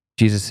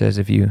 Jesus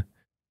says,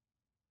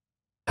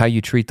 how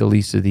you treat the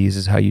least of these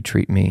is how you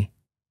treat me.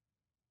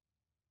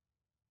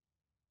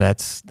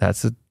 That's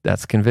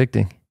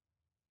convicting.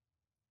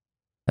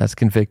 That's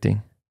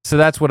convicting. So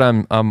that's what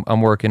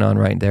I'm working on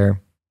right there.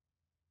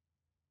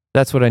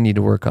 That's what I need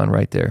to work on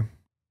right there.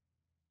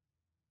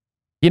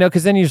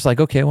 Because then you're just like,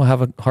 okay, well,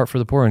 have a heart for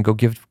the poor and go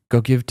give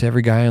to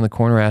every guy on the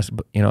corner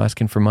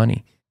asking for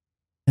money.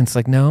 And it's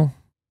like, no,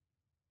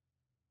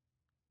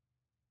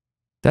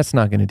 that's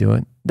not going to do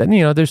it. Then,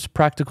 there's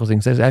practical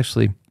things. There's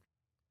actually,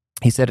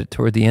 he said it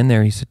toward the end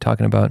there. He's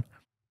talking about,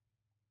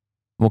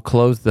 we'll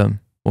clothe them.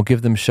 We'll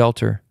give them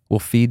shelter. We'll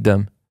feed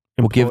them.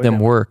 We'll give them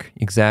work.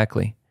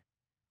 Exactly.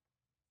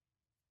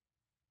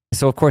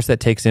 So, of course,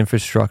 that takes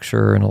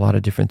infrastructure and a lot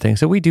of different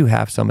things. So we do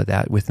have some of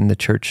that within the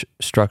church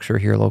structure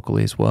here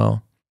locally as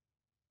well.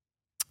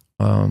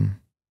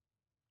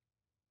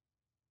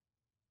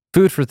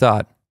 Food for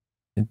thought.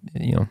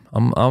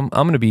 I'm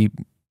going to be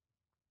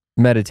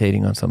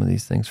meditating on some of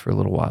these things for a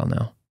little while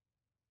now.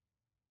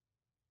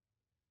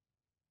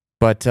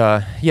 But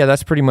yeah,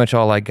 that's pretty much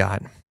all I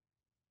got.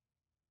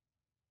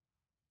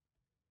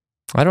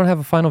 I don't have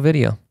a final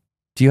video.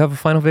 Do you have a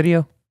final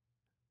video?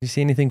 You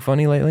see anything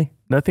funny lately?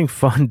 Nothing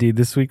fun, dude.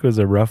 This week was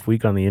a rough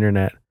week on the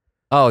internet.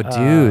 Oh,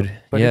 dude.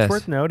 But yes. It's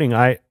worth noting,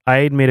 I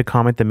had made a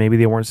comment that maybe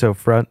they weren't so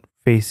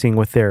front-facing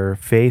with their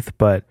faith,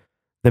 but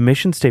the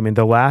mission statement,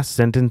 the last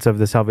sentence of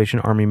the Salvation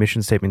Army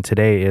mission statement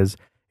today is,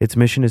 Its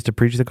mission is to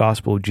preach the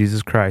gospel of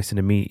Jesus Christ and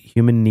to meet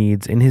human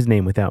needs in his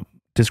name without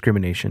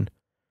discrimination.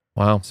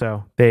 Wow.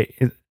 So they,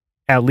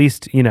 at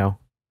least,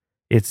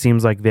 it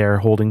seems like they're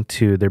holding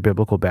to their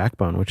biblical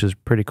backbone, which is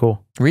pretty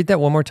cool. Read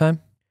that one more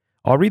time.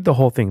 I'll read the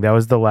whole thing. That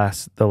was the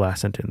last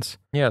sentence.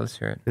 Yeah, let's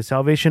hear it. The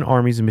Salvation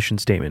Army's mission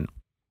statement.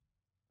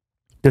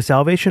 The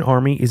Salvation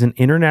Army is an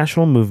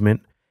international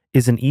movement,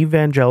 is an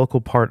evangelical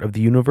part of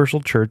the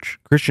Universal Church,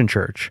 Christian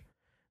Church.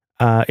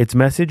 Its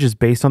message is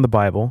based on the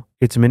Bible.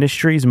 Its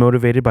ministry is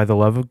motivated by the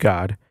love of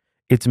God.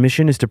 Its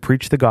mission is to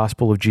preach the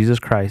gospel of Jesus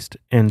Christ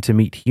and to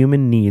meet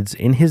human needs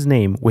in his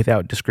name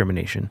without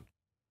discrimination.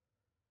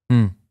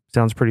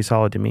 Sounds pretty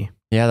solid to me.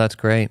 Yeah, that's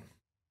great.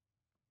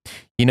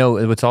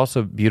 What's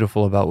also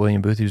beautiful about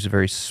William Booth, he was a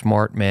very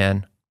smart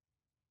man,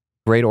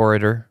 great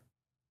orator,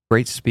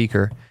 great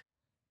speaker,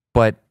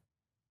 but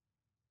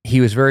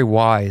he was very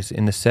wise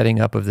in the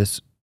setting up of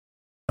this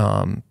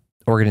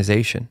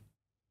organization.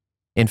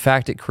 In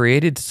fact, it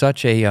created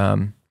such a,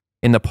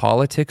 in the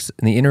politics,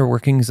 in the inner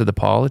workings of the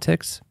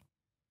politics,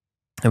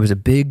 it was a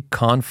big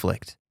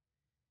conflict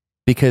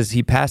because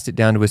he passed it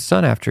down to his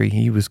son after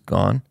he was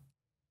gone.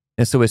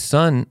 And so his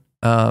son,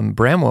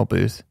 Bramwell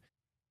Booth,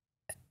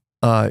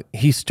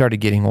 he started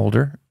getting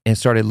older and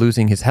started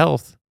losing his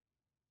health,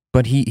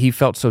 but he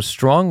felt so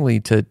strongly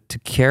to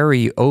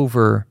carry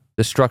over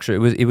the structure.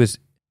 It was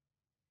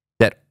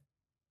that,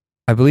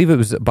 I believe it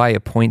was by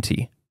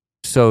appointee.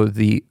 So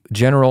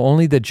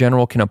only the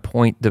general can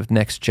appoint the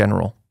next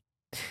general.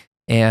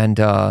 And,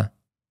 but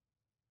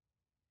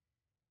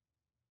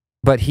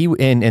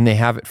and they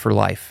have it for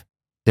life.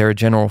 They're a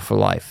general for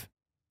life.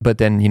 But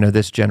then,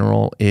 this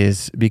general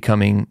is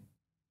becoming,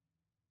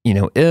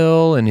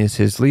 ill, and is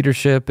his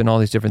leadership and all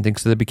these different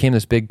things. So there became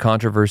this big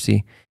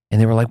controversy, and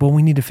they were like, well,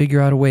 we need to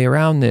figure out a way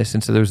around this.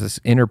 And so there was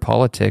this inner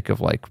politic of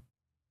like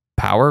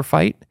power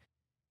fight,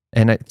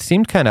 and it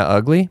seemed kind of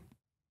ugly.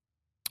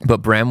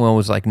 But Bramwell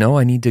was like, no,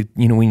 I need to,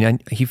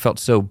 he felt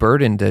so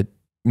burdened to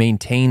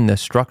maintain the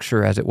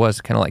structure as it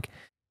was, kind of like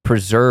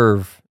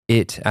preserve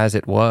it as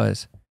it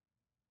was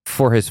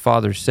for his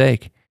father's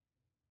sake,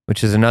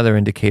 which is another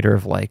indicator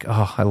of like,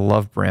 oh, I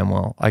love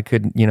Bramwell. I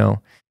could,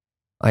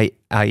 I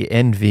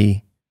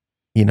envy,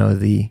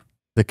 the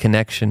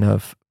connection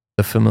of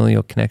the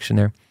familial connection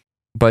there.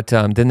 But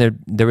then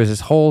there was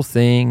this whole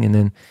thing, and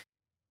then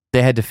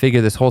they had to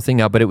figure this whole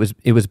thing out. But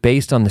it was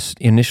based on this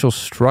initial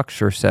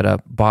structure set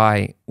up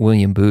by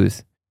William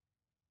Booth.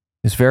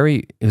 It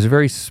was a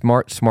very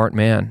smart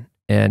man,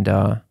 and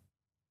a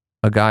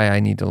guy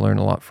I need to learn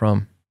a lot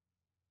from.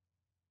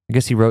 I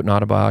guess he wrote an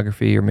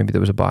autobiography, or maybe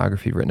there was a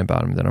biography written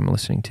about him that I'm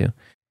listening to.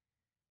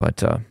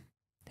 But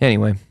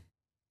anyway,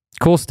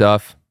 cool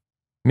stuff,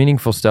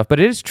 meaningful stuff. But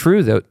it is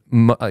true that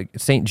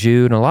St.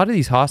 Jude and a lot of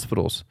these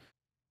hospitals,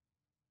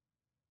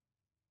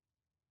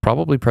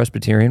 probably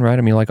Presbyterian, right?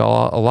 I mean, like a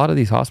lot of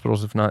these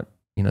hospitals, if not,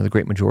 the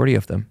great majority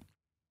of them,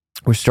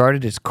 were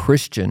started as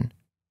Christian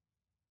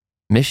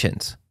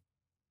missions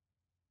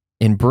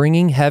in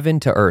bringing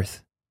heaven to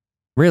earth,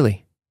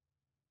 really,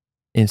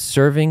 in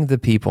serving the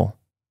people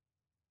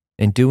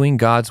and doing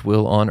God's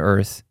will on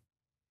earth.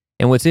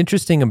 And what's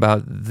interesting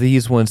about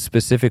these ones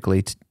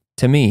specifically,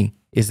 to me,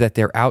 is that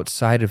they're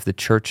outside of the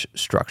church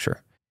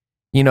structure,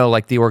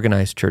 like the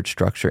organized church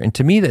structure. And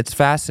to me, that's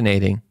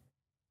fascinating.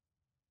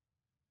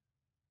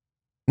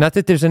 Not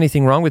that there's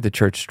anything wrong with the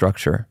church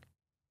structure,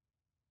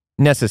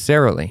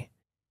 necessarily.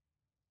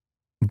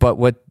 But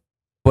what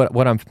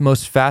I'm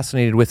most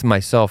fascinated with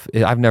myself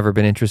is I've never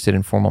been interested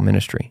in formal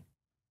ministry.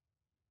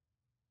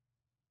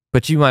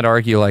 But you might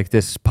argue like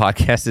this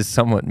podcast is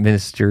somewhat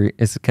ministry.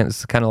 It's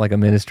kind of like a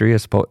ministry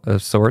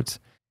of sorts,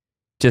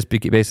 just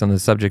based on the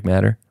subject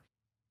matter.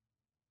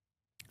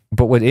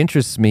 But what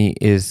interests me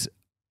is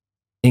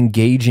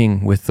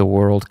engaging with the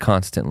world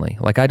constantly.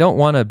 Like, I don't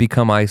want to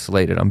become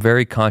isolated. I'm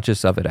very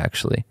conscious of it,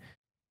 actually,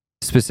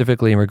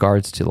 specifically in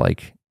regards to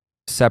like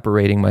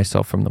separating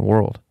myself from the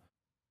world.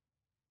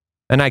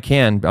 And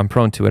I'm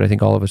prone to it. I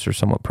think all of us are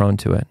somewhat prone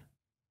to it.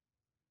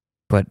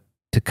 But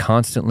to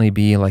constantly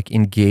be like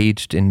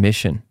engaged in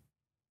mission,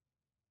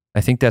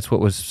 I think that's what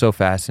was so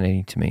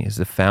fascinating to me, is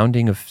the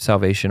founding of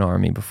Salvation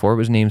Army. Before it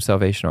was named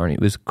Salvation Army,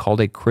 it was called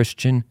a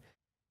Christian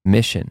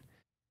mission.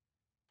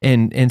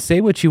 And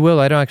say what you will,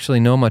 I don't actually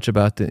know much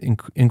about the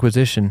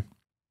Inquisition,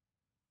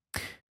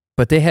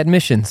 but they had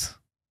missions.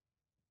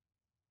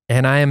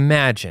 And I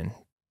imagine,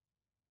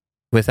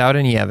 without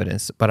any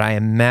evidence, but I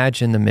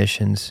imagine the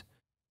missions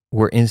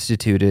were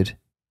instituted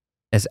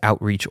as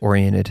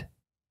outreach-oriented,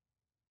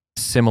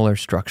 similar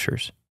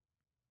structures.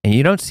 And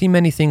you don't see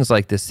many things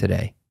like this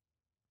today.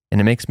 And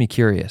it makes me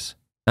curious.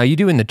 Now, you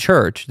do in the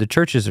church. The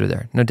churches are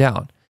there, no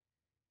doubt.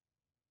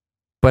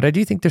 But I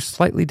do think they're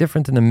slightly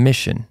different than the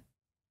mission.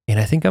 And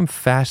I think I'm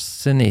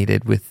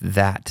fascinated with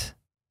that,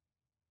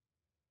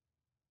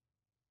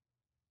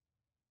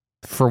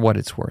 for what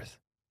it's worth.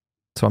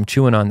 So I'm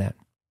chewing on that.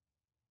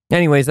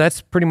 Anyways, that's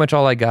pretty much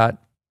all I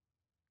got.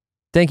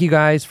 Thank you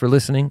guys for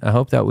listening. I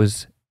hope that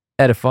was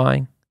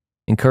edifying,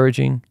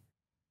 encouraging,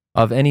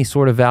 of any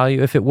sort of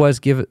value. If it was,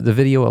 give the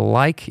video a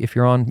like if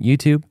you're on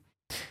YouTube.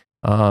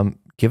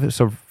 give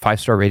us a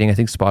 5-star rating. I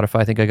think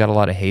Spotify, I think I got a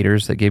lot of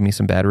haters that gave me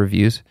some bad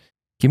reviews.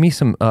 Give me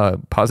some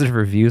positive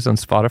reviews on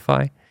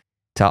Spotify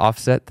to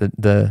offset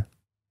the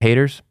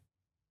haters.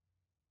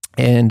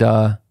 And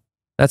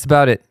that's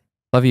about it.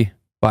 Love you.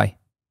 Bye.